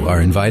you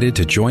are invited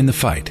to join the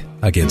fight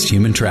against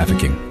human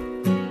trafficking.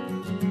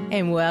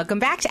 And welcome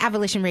back to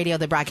Abolition Radio,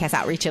 the broadcast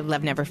outreach of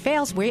Love Never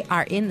Fails. We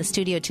are in the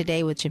studio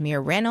today with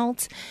Jamere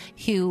Reynolds,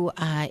 who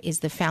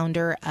is the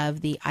founder of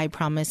the I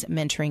Promise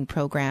Mentoring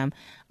Program,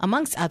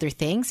 amongst other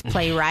things,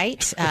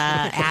 playwright,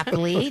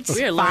 athlete,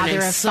 father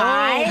of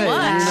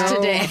five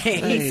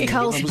today.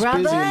 Coast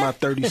brother. Busy in my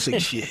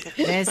 36th year.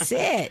 That's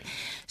it.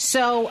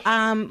 So,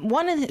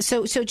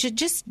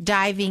 just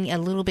diving a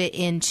little bit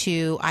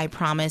into I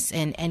Promise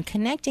and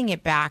connecting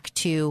it back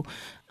to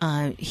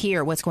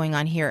here, what's going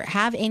on here.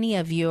 Have any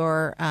of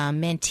your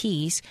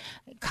mentees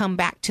come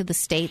back to the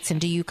States, and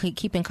do you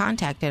keep in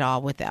contact at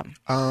all with them?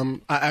 I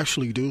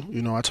actually do.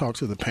 I talk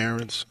to the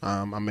parents.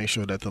 I make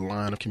sure that the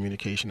line of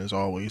communication is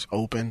always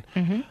open.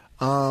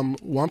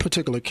 One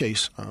particular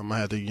case, I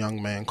had a young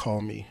man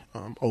call me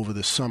over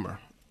the summer,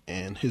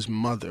 and his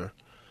mother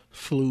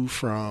flew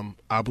from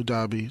Abu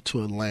Dhabi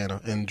to Atlanta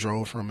and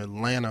drove from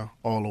Atlanta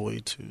all the way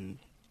to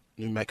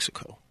New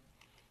Mexico.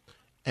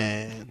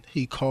 And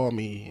he called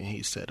me and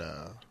he said,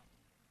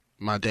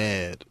 my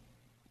dad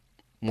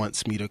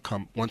wants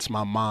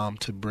my mom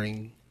to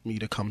bring me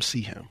to come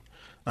see him.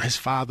 Now, his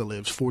father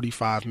lives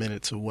 45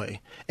 minutes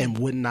away and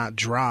would not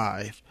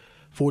drive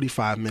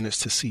 45 minutes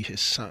to see his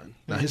son.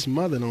 Now, his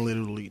mother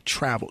literally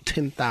traveled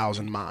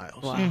 10,000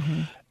 miles. Wow.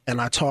 And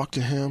I talked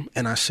to him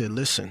and I said,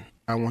 listen,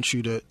 I want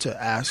you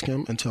to ask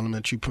him and tell him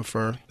that you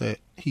prefer that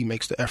he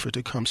makes the effort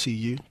to come see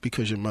you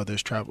because your mother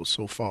has traveled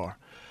so far.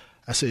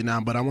 I said,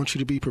 but I want you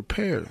to be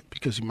prepared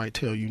because he might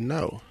tell you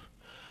no.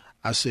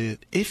 I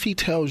said, if he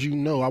tells you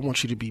no, I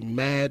want you to be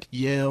mad,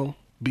 yell,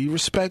 be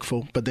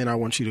respectful, but then I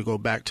want you to go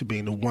back to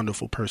being the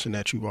wonderful person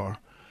that you are.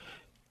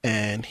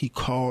 And he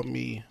called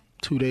me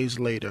 2 days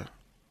later.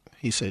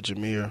 He said,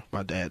 Jamere,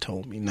 my dad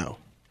told me no.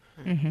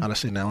 And I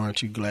said, now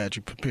aren't you glad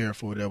you prepared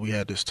for that? We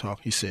had this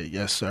talk. He said,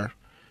 yes, sir.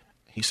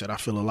 He said, I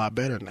feel a lot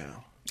better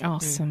now.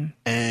 Awesome.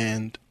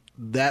 And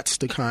that's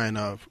the kind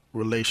of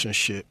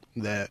relationship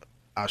that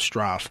I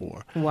strive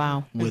for.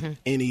 Wow. With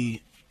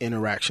any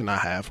interaction I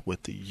have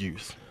with the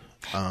youth.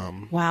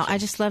 Wow. I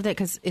just love that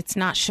because it's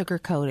not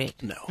sugar-coated.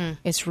 No.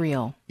 It's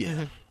real.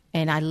 Yeah.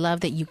 And I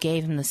love that you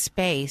gave him the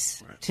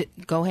space to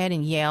go ahead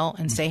and yell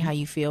and say how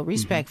you feel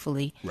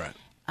respectfully. Right.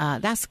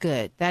 That's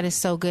good. That is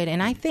so good.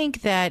 And I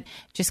think that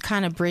just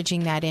kind of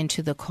bridging that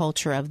into the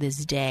culture of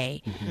this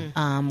day,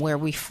 where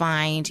we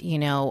find,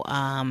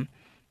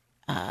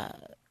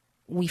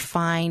 we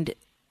find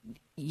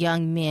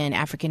young men,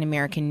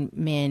 African-American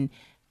men,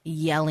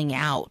 yelling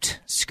out,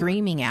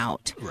 screaming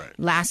out. Right.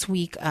 Last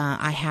week,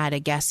 I had a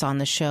guest on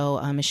the show,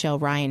 Michelle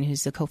Ryan,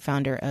 who's the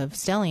co-founder of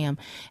Stellium,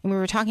 and we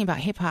were talking about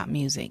hip-hop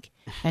music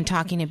and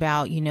talking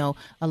about,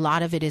 a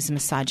lot of it is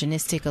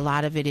misogynistic, a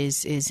lot of it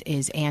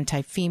is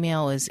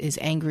anti-female, is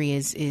angry,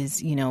 is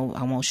I'm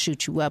going to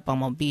shoot you up, I'm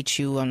going to beat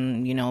you,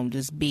 and,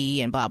 just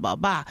be, and blah, blah,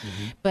 blah.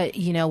 But,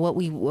 what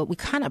we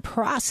kind of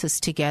process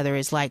together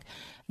is like,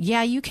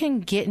 yeah, you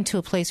can get into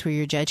a place where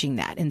you're judging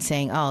that and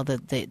saying, oh,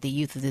 the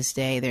youth of this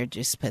day, they're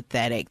just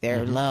pathetic.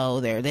 They're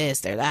low. They're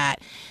this, they're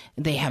that.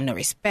 They have no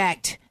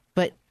respect.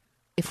 But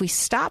if we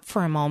stop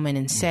for a moment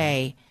and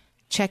say,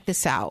 check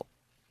this out.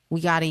 We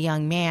got a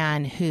young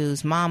man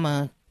whose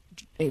mama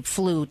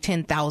flew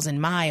 10,000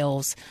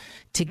 miles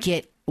to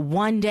get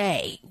one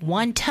day,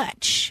 one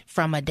touch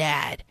from a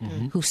dad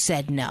who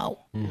said no.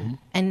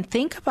 And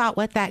think about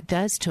what that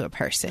does to a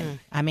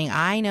person. I mean,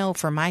 I know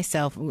for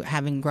myself,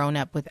 having grown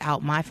up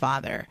without my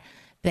father,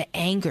 the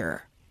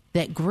anger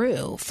that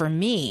grew for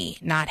me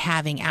not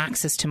having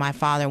access to my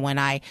father when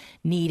I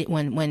needed,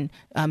 when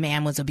a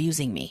man was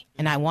abusing me.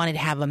 And I wanted to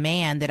have a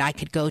man that I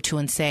could go to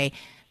and say,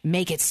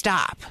 make it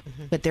stop.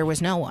 But there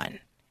was no one.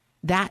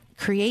 That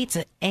creates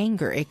an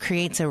anger. It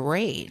creates a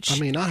rage. I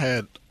mean, I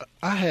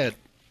had,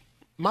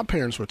 my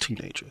parents were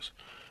teenagers.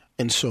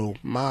 And so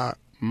my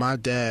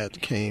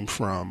dad came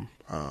from,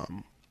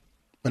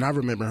 and I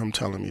remember him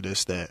telling me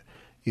this, that,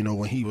 you know,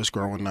 when he was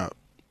growing up,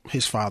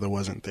 his father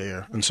wasn't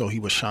there. And so he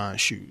would shine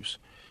shoes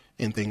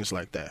and things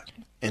like that.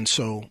 And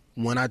so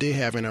when I did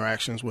have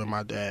interactions with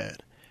my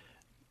dad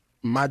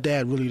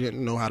really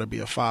didn't know how to be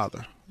a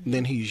father. And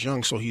then he's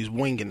young, so he's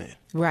winging it.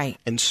 Right.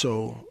 And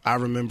so I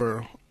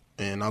remember,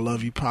 and I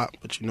love you, Pop,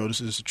 but you know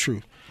this is the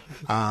truth.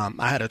 I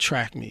had a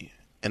track meet,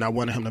 and I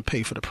wanted him to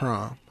pay for the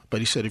prom. But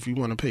he said, if you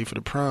want to pay for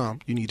the prom,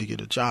 you need to get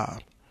a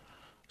job.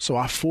 So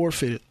I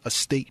forfeited a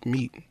state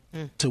meet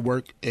to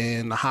work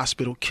in the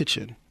hospital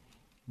kitchen,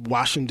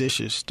 washing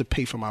dishes to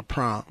pay for my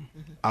prom.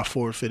 I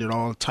forfeited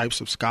all types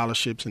of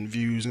scholarships and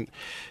views and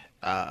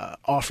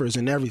offers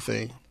and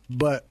everything.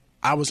 But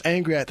I was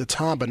angry at the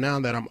time, but now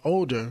that I'm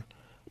older,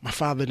 my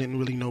father didn't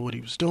really know what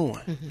he was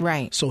doing.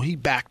 Right. So he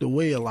backed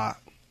away a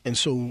lot. And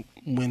so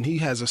when he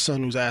has a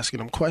son who's asking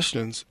him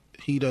questions,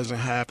 he doesn't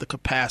have the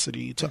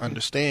capacity to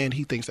understand.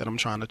 He thinks that I'm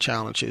trying to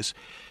challenge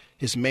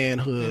his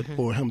manhood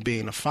or him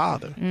being a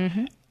father.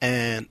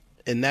 And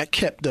that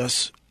kept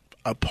us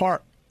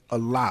apart a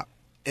lot.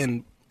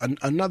 And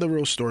another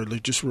real story,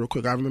 just real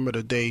quick, I remember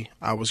the day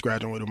I was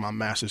graduating with my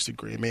master's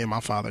degree. Me and my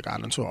father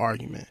got into an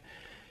argument.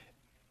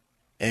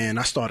 And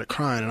I started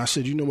crying. And I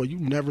said, you know what, you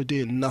never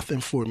did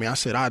nothing for me. I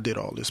said, I did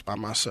all this by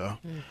myself.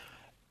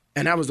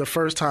 And that was the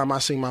first time I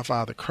seen my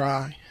father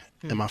cry.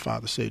 And my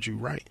father said, you're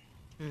right.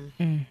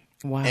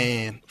 Wow.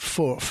 And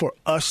for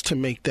us to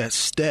make that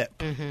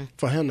step,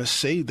 for him to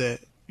say that,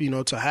 you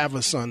know, to have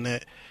a son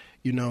that,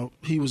 you know,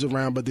 he was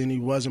around, but then he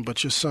wasn't,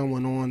 but your son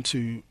went on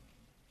to,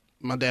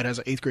 my dad has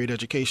an 8th grade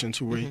education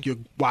to where you're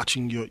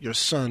watching your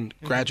son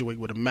graduate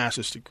with a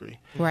master's degree.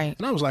 Right.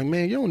 And I was like,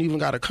 man, you don't even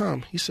got to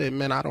come. He said,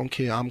 man, I don't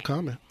care. I'm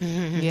coming.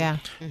 Yeah.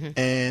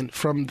 And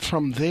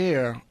from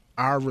there,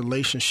 our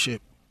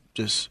relationship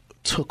just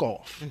took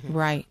off.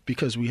 Right.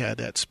 Because we had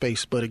that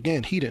space. But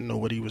again, he didn't know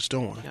what he was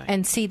doing.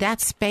 And see,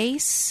 that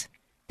space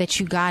that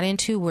you got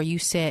into where you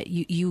said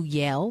you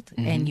yelled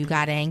and you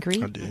got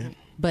angry. I did.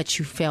 But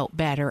you felt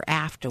better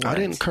afterwards. I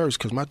didn't curse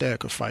because my dad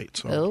could fight.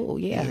 So. Oh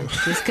yeah,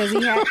 just because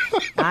he had.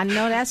 I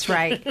know that's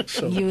right.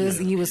 So, you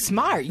was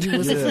smart.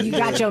 You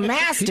got your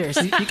masters.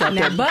 He got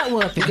that butt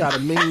whooping. He got a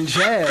mean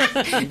jab.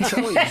 I'm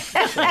telling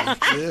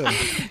you.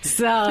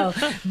 So,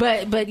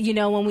 but you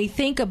know, when we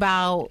think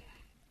about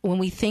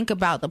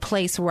the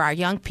place where our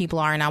young people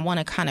are, and I want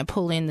to kind of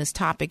pull in this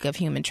topic of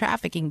human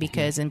trafficking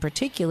because in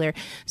particular,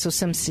 so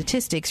some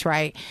statistics,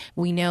 right?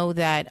 We know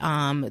that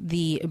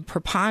the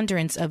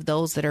preponderance of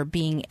those that are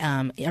being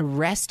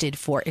arrested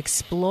for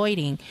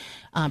exploiting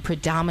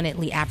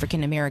predominantly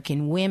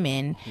African-American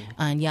women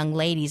and young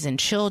ladies and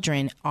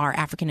children are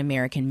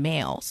African-American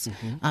males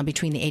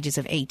between the ages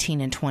of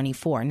 18 and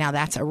 24. Now,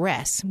 that's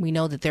arrests. We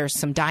know that there's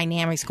some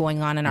dynamics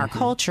going on in our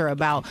culture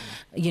about,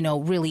 you know,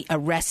 really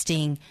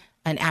arresting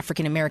an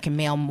African-American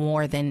male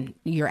more than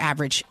your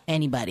average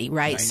anybody,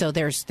 right? So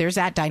there's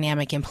that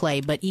dynamic in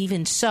play. But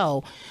even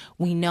so,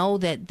 we know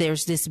that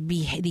there's these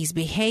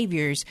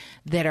behaviors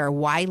that are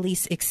widely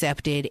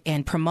accepted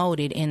and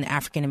promoted in the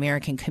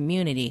African-American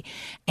community.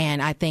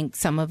 And I think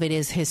some of it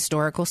is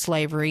historical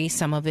slavery.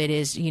 Some of it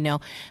is, you know,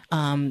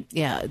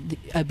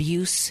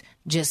 abuse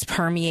just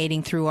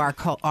permeating through our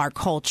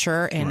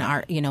culture and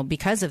our, you know,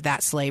 because of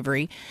that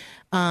slavery.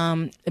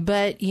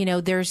 But, you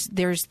know, there's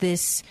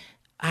this,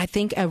 I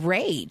think, a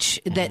rage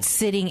that's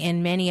sitting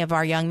in many of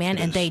our young men,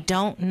 and they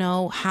don't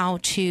know how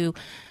to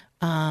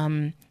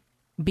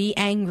be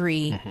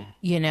angry,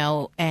 you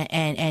know,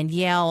 and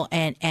yell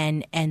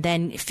and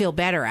then feel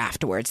better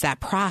afterwards, that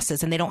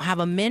process. And they don't have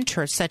a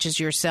mentor such as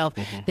yourself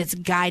that's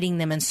guiding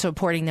them and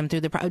supporting them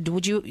through the process.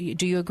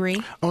 Do you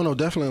agree? Oh, no,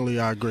 definitely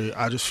I agree.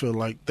 I just feel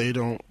like they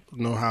don't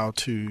know how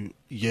to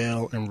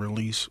yell and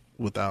release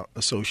without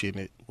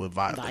associating it with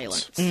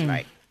violence.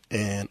 Right.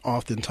 And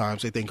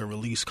oftentimes they think a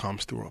release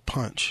comes through a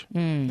punch.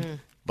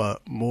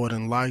 But more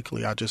than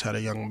likely, I just had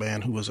a young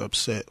man who was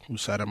upset, who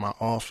sat in my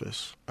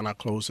office, and I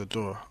closed the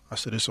door. I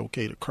said, it's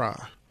okay to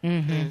cry.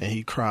 And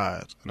he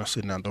cried. And I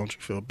said, now, don't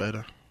you feel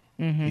better?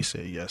 He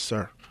said, yes,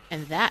 sir.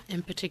 And that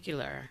in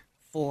particular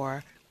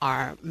for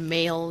our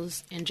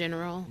males in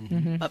general,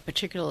 but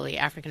particularly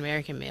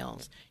African-American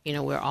males, you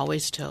know, we're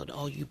always told,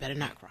 oh, you better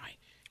not cry.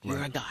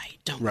 You're a guy.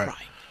 Don't cry.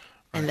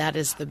 And that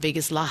is the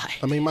biggest lie.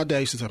 I mean, my dad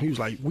used to tell me, he was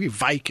like, we're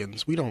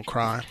Vikings. We don't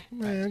cry.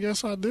 Man, I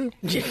guess I do.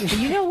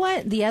 You know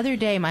what? The other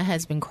day, my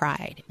husband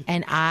cried,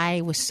 and I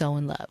was so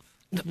in love.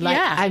 Like,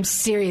 Yeah. I'm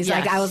serious.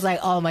 Yes. Like, I was like,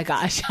 oh my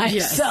gosh.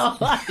 Yes.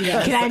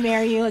 Can I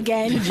marry you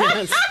again?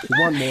 Yes.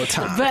 One more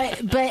time.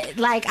 But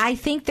like, I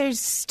think there's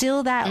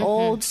still that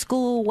old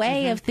school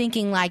way of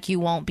thinking, like, you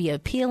won't be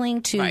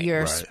appealing to Right.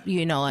 your, Right.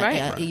 you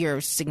know,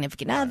 your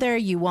significant other.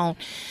 You won't,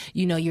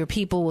 you know, your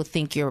people will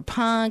think you're a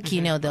punk.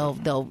 You know,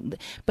 they'll.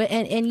 But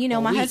and you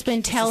know, my weak. husband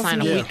It's a tells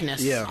sign of me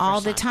weakness. Yeah.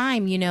 all the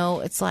time. You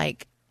know, it's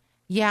like,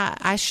 yeah,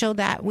 I show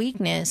that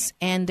weakness,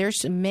 and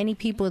there's many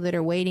people that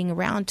are waiting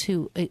around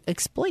to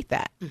exploit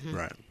that,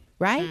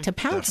 right? To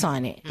pounce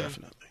on it.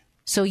 Definitely.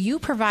 So you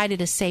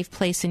provided a safe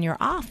place in your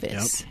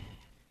office. Yep.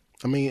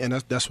 I mean, and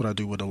that's what I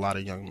do with a lot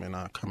of young men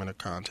I come into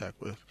contact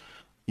with.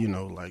 You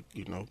know, like,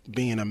 you know,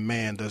 being a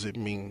man doesn't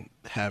mean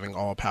having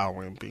all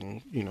power, and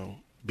being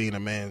a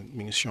man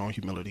means showing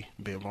humility,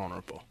 being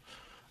vulnerable.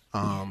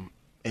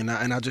 And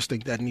I just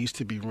think that needs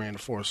to be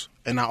reinforced.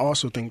 And I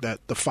also think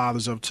that the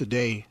fathers of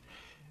today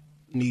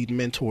need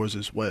mentors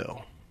as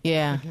well,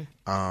 Yeah.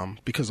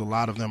 because a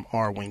lot of them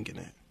are winging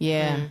it.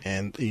 Yeah.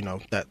 And, you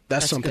know,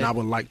 that's something good. I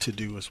would like to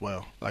do as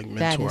well, like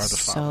That mentor is other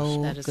fathers.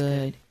 so That is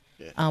good.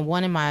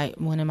 One of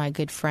my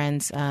good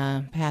friends,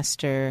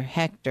 Pastor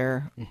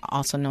Hector,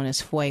 also known as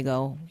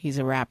Fuego, he's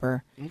a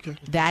rapper. Okay.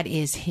 That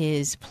is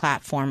his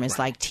platform, is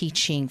like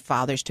teaching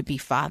fathers to be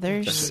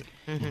fathers.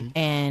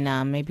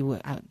 And maybe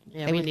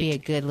it would be a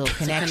good little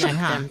connection,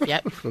 huh?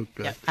 Yep.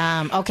 Okay.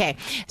 Okay,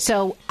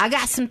 so I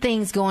got some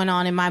things going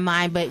on in my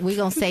mind, but we're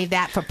going to save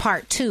that for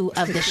part 2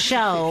 of the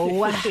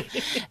show.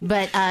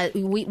 But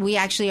we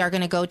actually are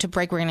going to go to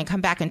break. We're going to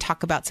come back and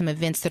talk about some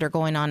events that are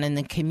going on in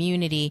the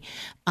community.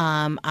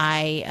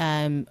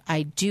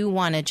 I do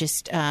want to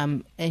just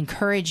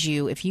encourage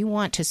you, if you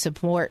want to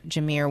support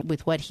Jameer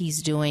with what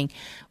he's doing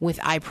with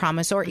I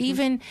Promise, or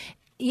even,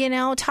 you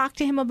know, talk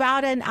to him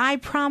about an I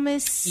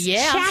Promise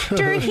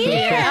chapter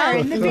here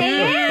in the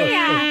Bay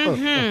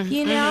Area.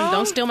 You know,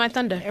 Don't steal my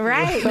thunder.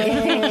 right?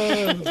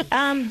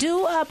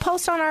 Do a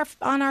post on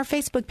our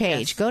Facebook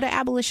page. Go to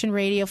Abolition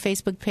Radio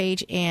Facebook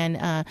page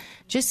and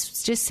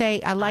just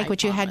say, I like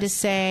what you had to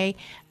say,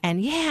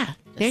 and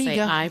there you Say,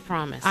 go. I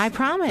promise. I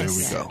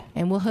promise. There we go.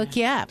 And we'll hook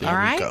you up. All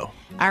right. go.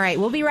 All right.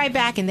 We'll be right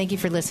back, and thank you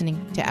for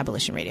listening to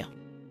Abolition Radio.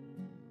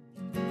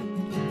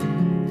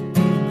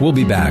 We'll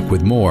be back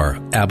with more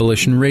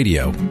Abolition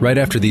Radio right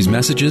after these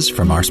messages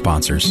from our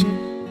sponsors.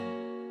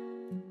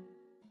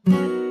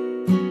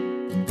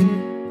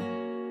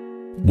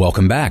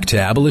 Welcome back to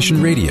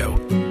Abolition Radio,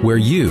 where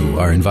you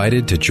are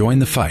invited to join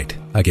the fight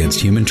against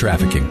human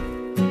trafficking.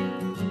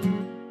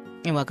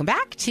 And welcome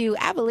back to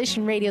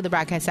Abolition Radio, the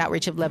broadcast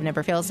outreach of Love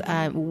Never Fails.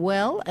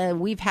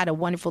 We've had a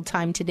wonderful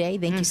time today.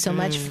 Thank you so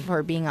much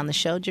for being on the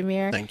show,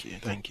 Jameer. Thank you.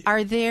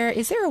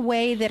 Is there a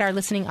way that our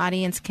listening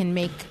audience can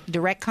make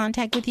direct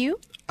contact with you?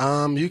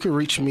 You can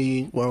reach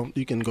me. Well,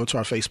 you can go to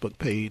our Facebook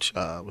page,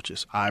 which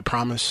is I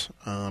Promise.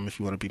 If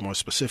you want to be more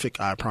specific,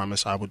 I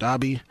Promise Abu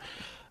Dhabi.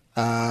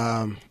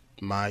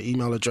 My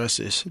email address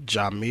is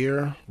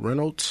Jameer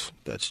Reynolds.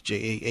 That's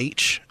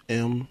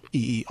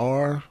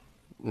JAHMEER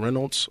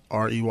Reynolds,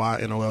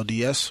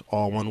 REYNOLDS,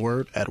 all one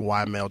word, at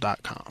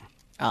ymail.com.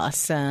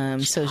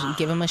 Awesome. So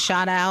give them a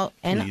shout out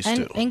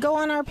and go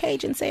on our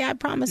page and say I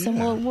Promise,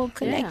 and we'll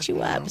connect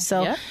you up.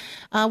 So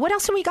what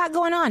else have we got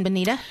going on,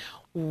 Benita?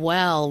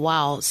 Well,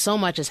 wow, so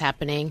much is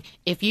happening.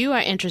 If you are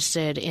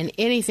interested in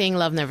anything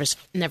Love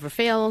Never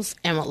Fails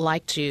and would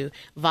like to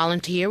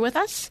volunteer with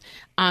us,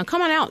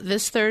 come on out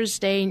this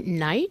Thursday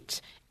night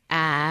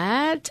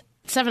at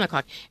 7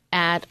 o'clock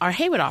at our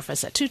Haywood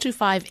office at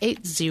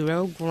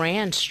 22580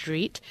 Grand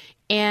Street,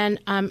 and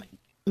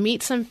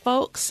meet some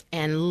folks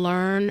and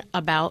learn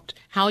about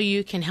how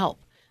you can help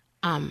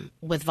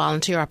with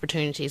volunteer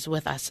opportunities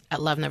with us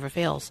at Love Never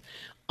Fails.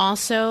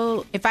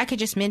 Also, if I could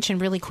just mention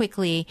really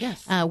quickly,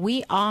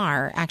 we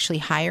are actually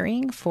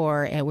hiring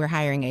we're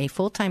hiring a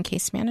full-time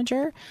case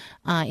manager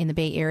in the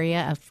Bay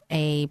Area,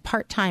 a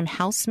part-time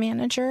house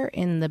manager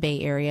in the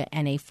Bay Area,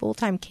 and a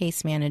full-time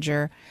case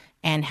manager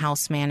and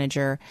house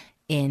manager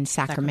in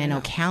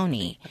Sacramento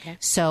County. Okay.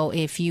 So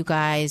if you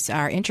guys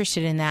are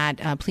interested in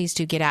that, please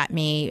do get at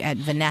me at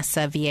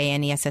Vanessa,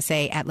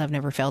 VANESSA, at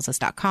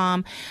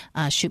loveneverfailsus.com.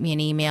 Shoot me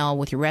an email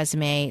with your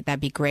resume. That'd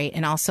be great.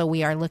 And also,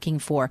 we are looking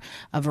for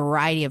a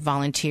variety of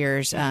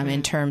volunteers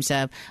in terms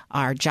of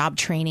our job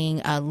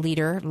training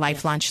leader,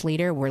 life launch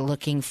leader. We're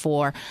looking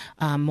for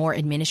more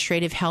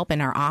administrative help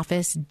in our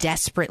office,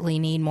 desperately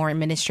need more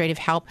administrative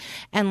help.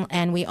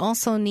 And we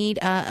also need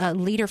a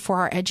leader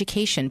for our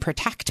education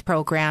Protect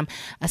program,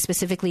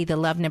 specifically the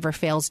Love Never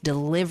Fails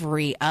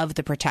delivery of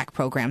the Protect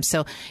program.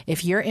 So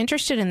if you're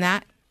interested in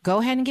that, go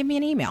ahead and give me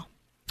an email.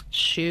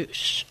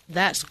 Shoot,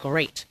 that's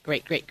great.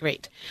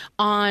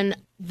 On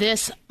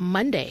this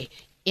Monday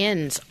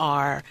ends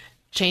our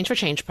Change for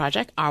Change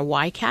project, our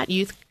YCAT,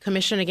 Youth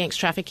Commission Against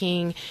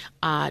Trafficking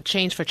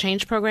Change for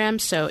Change program.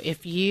 So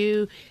if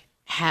you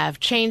have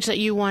change that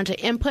you want to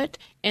input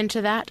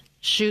into that,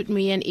 shoot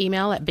me an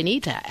email at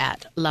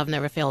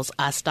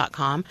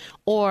benita@loveneverfailsus.com,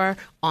 or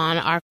on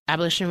our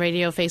Abolition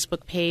Radio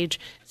Facebook page,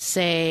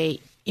 say,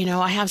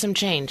 I have some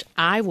change.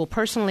 I will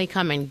personally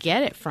come and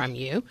get it from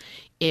you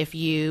if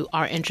you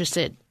are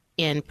interested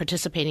in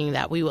participating in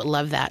that. We would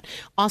love that.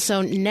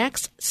 Also,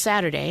 next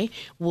Saturday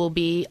will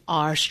be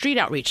our street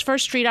outreach,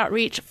 first street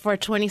outreach for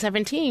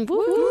 2017.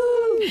 Woo!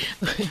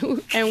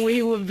 And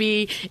we will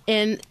be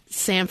in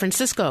San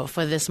Francisco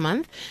for this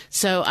month.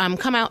 So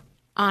come out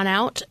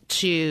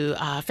to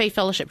Faith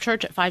Fellowship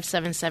Church at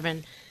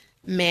 577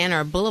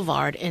 Manor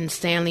Boulevard in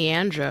San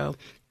Leandro.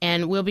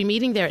 And we'll be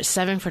meeting there at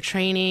 7 for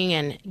training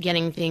and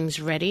getting things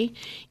ready.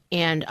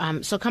 And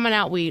so coming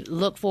out, we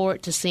look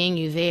forward to seeing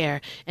you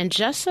there. And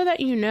just so that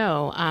you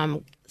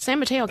know, San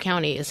Mateo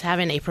County is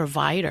having a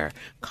provider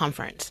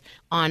conference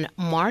on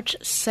March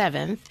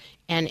 7th,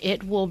 and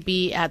it will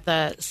be at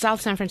the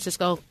South San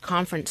Francisco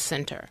Conference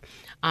Center.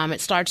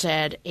 It starts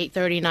at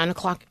 8:30, 9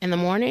 o'clock in the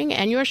morning,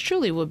 and yours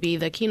truly will be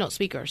the keynote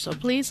speaker. So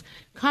please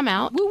come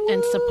out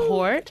and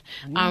support.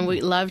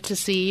 We'd love to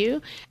see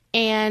you.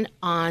 And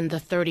on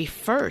the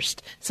 31st,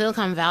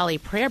 Silicon Valley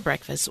Prayer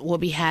Breakfast will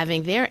be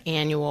having their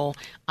annual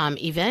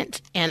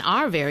event, and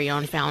our very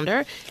own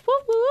founder,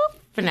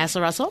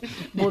 Vanessa Russell,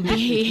 will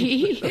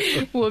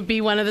be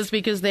one of the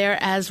speakers there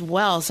as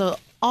well. So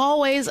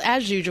always,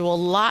 as usual,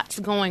 lots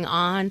going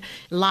on,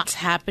 lots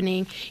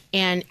happening,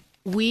 and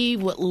we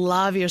would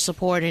love your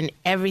support in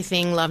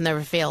everything Love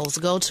Never Fails.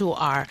 Go to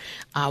our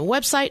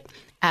website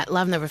at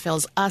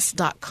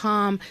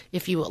loveneverfailsus.com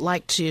if you would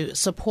like to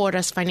support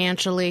us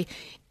financially.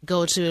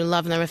 Go to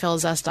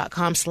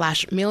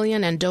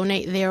loveneverfailsus.com/million and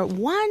donate there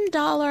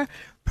 $1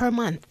 per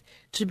month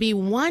to be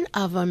one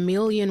of a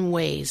million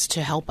ways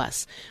to help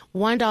us.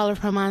 $1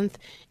 per month,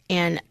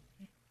 and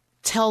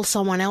tell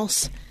someone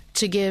else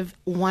to give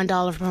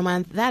 $1 per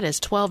month. That is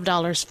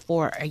 $12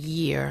 for a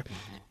year.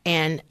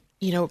 And,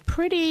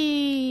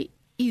 pretty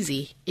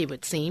easy, it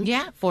would seem,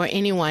 for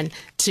anyone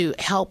to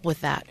help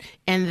with that.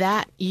 And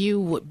that you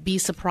would be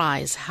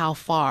surprised how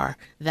far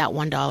that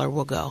 $1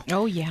 will go.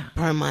 Oh, yeah.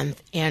 Per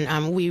month.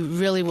 And we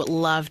really would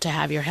love to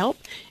have your help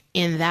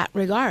in that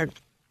regard.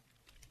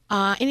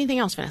 Anything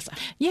else, Vanessa?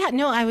 Yeah,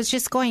 no, I was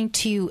just going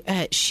to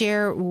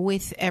share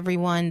with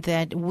everyone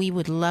that we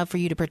would love for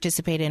you to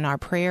participate in our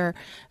prayer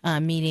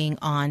meeting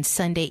on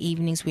Sunday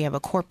evenings. We have a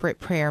corporate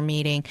prayer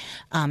meeting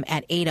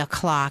at 8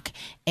 o'clock,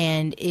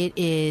 and it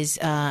is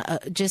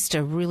just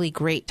a really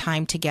great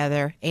time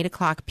together, 8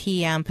 o'clock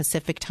p.m.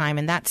 Pacific time,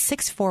 and that's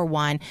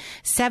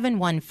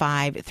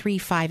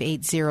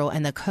 641-715-3580,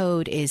 and the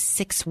code is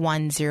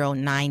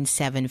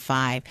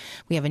 610975.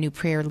 We have a new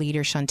prayer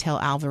leader,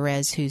 Chantel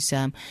Alvarez, who's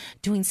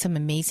doing some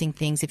amazing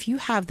things. If you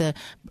have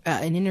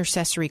an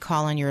intercessory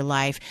call on your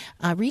life,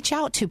 reach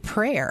out to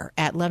prayer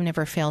at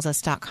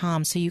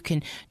loveneverfailsus.com so you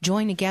can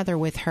join together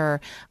with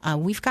her.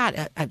 We've got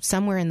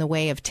somewhere in the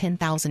way of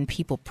 10,000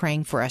 people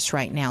praying for us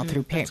right now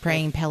through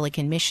Praying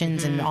Pelican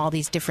Missions and all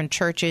these different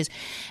churches.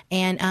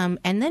 And then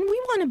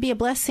we want to be a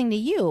blessing to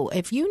you.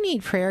 If you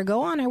need prayer,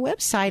 go on our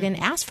website and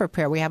ask for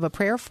prayer. We have a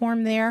prayer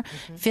form there.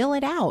 Fill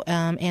it out.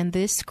 And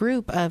this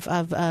group of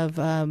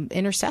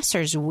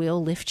intercessors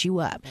will lift you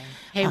up.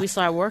 Hey, we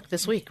saw work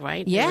this week,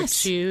 right?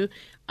 Yes. There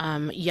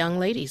were 2 young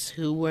ladies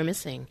who were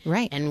missing.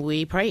 Right. And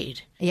we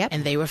prayed. Yep.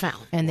 And they were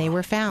found.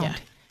 Yeah.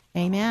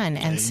 Amen.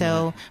 And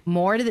so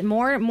more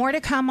to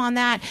come on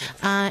that.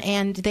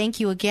 And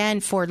thank you again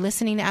for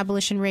listening to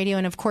Abolition Radio.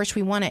 And of course,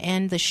 we want to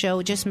end the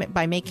show just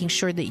by making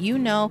sure that you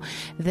know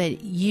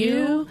that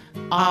you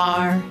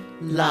are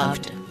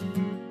loved.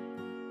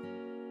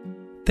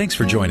 Thanks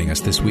for joining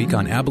us this week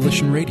on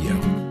Abolition Radio.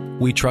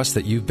 We trust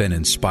that you've been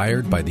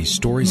inspired by these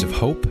stories of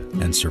hope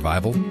and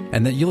survival,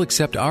 and that you'll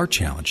accept our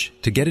challenge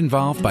to get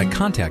involved by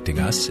contacting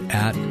us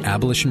at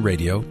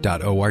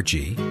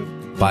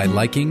abolitionradio.org, by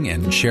liking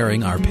and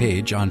sharing our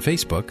page on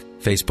Facebook,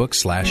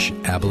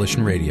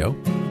 Facebook/Abolition Radio,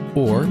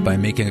 or by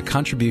making a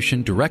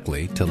contribution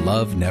directly to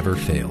Love Never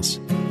Fails.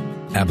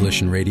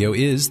 Abolition Radio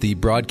is the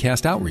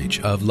broadcast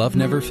outreach of Love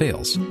Never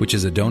Fails, which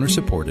is a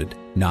donor-supported,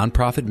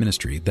 nonprofit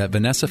ministry that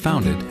Vanessa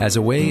founded as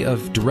a way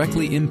of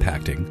directly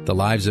impacting the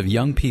lives of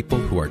young people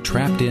who are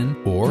trapped in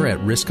or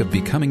at risk of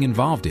becoming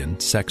involved in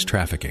sex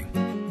trafficking.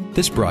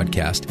 This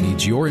broadcast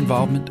needs your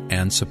involvement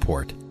and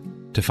support.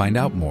 To find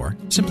out more,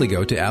 simply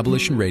go to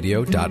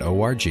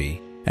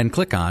abolitionradio.org and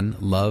click on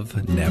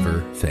Love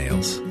Never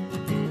Fails.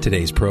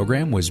 Today's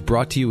program was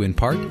brought to you in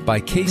part by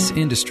Case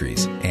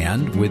Industries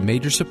and with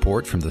major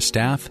support from the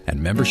staff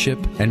and membership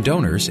and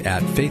donors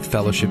at Faith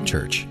Fellowship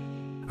Church.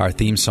 Our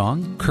theme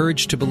song,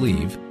 Courage to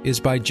Believe, is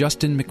by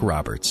Justin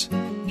McRoberts.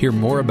 Hear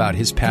more about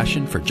his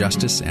passion for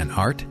justice and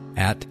art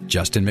at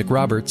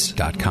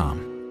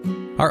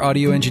justinmcroberts.com. Our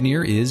audio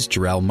engineer is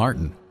Jarrell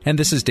Martin, and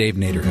this is Dave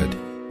Naderhood.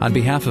 On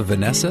behalf of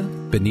Vanessa,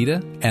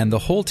 Benita, and the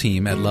whole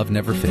team at Love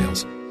Never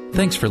Fails,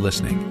 thanks for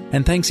listening,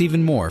 and thanks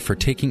even more for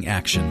taking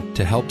action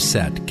to help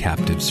set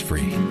captives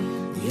free.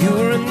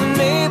 You're in the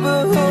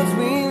neighborhoods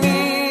we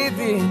live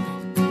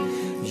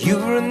in.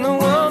 You're in the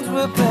ones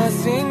we're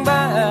passing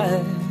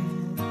by.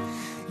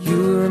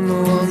 You're in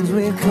the ones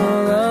we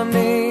call our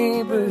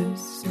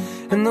neighbors,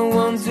 and the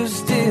ones who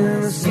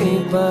still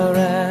escape our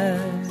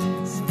eyes.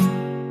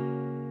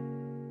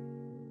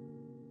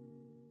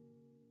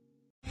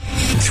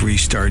 3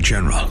 Three-star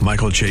general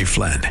Michael J.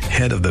 Flynn,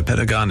 head of the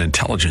Pentagon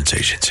Intelligence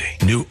Agency,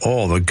 knew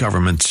all the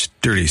government's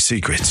dirty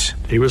secrets.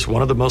 He was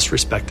one of the most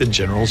respected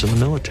generals in the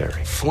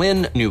military.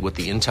 Flynn knew what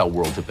the intel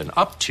world had been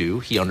up to.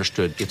 He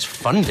understood its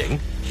funding.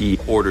 He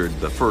ordered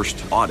the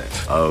first audit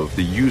of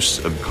the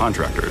use of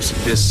contractors.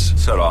 This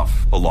set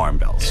off alarm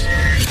bells.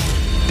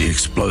 The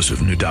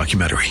explosive new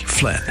documentary,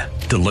 Flynn,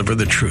 Deliver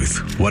the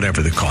Truth,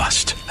 Whatever the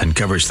Cost,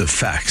 uncovers the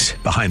facts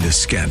behind this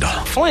scandal.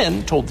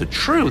 Flynn told the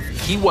truth.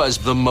 He was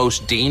the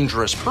most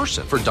dangerous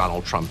person for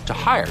Donald Trump to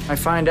hire. I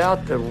find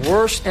out the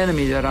worst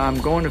enemy that I'm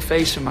going to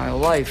face in my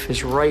life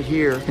is right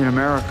here in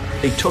America.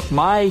 They took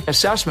my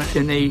assessment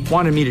and they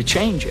wanted me to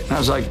change it. And I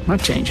was like, I'm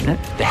not changing it.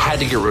 They had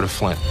to get rid of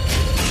Flynn.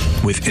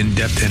 With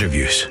in-depth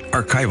interviews,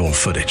 archival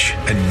footage,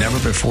 and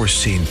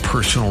never-before-seen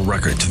personal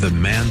records of the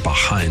man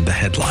behind the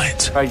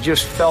headlines. I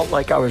just felt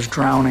like I was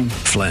drowning.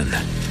 Flynn,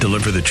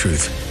 Deliver the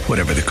Truth,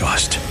 Whatever the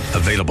Cost.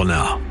 Available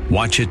now.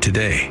 Watch it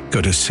today.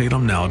 Go to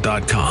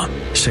salemnow.com.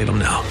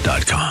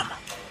 salemnow.com.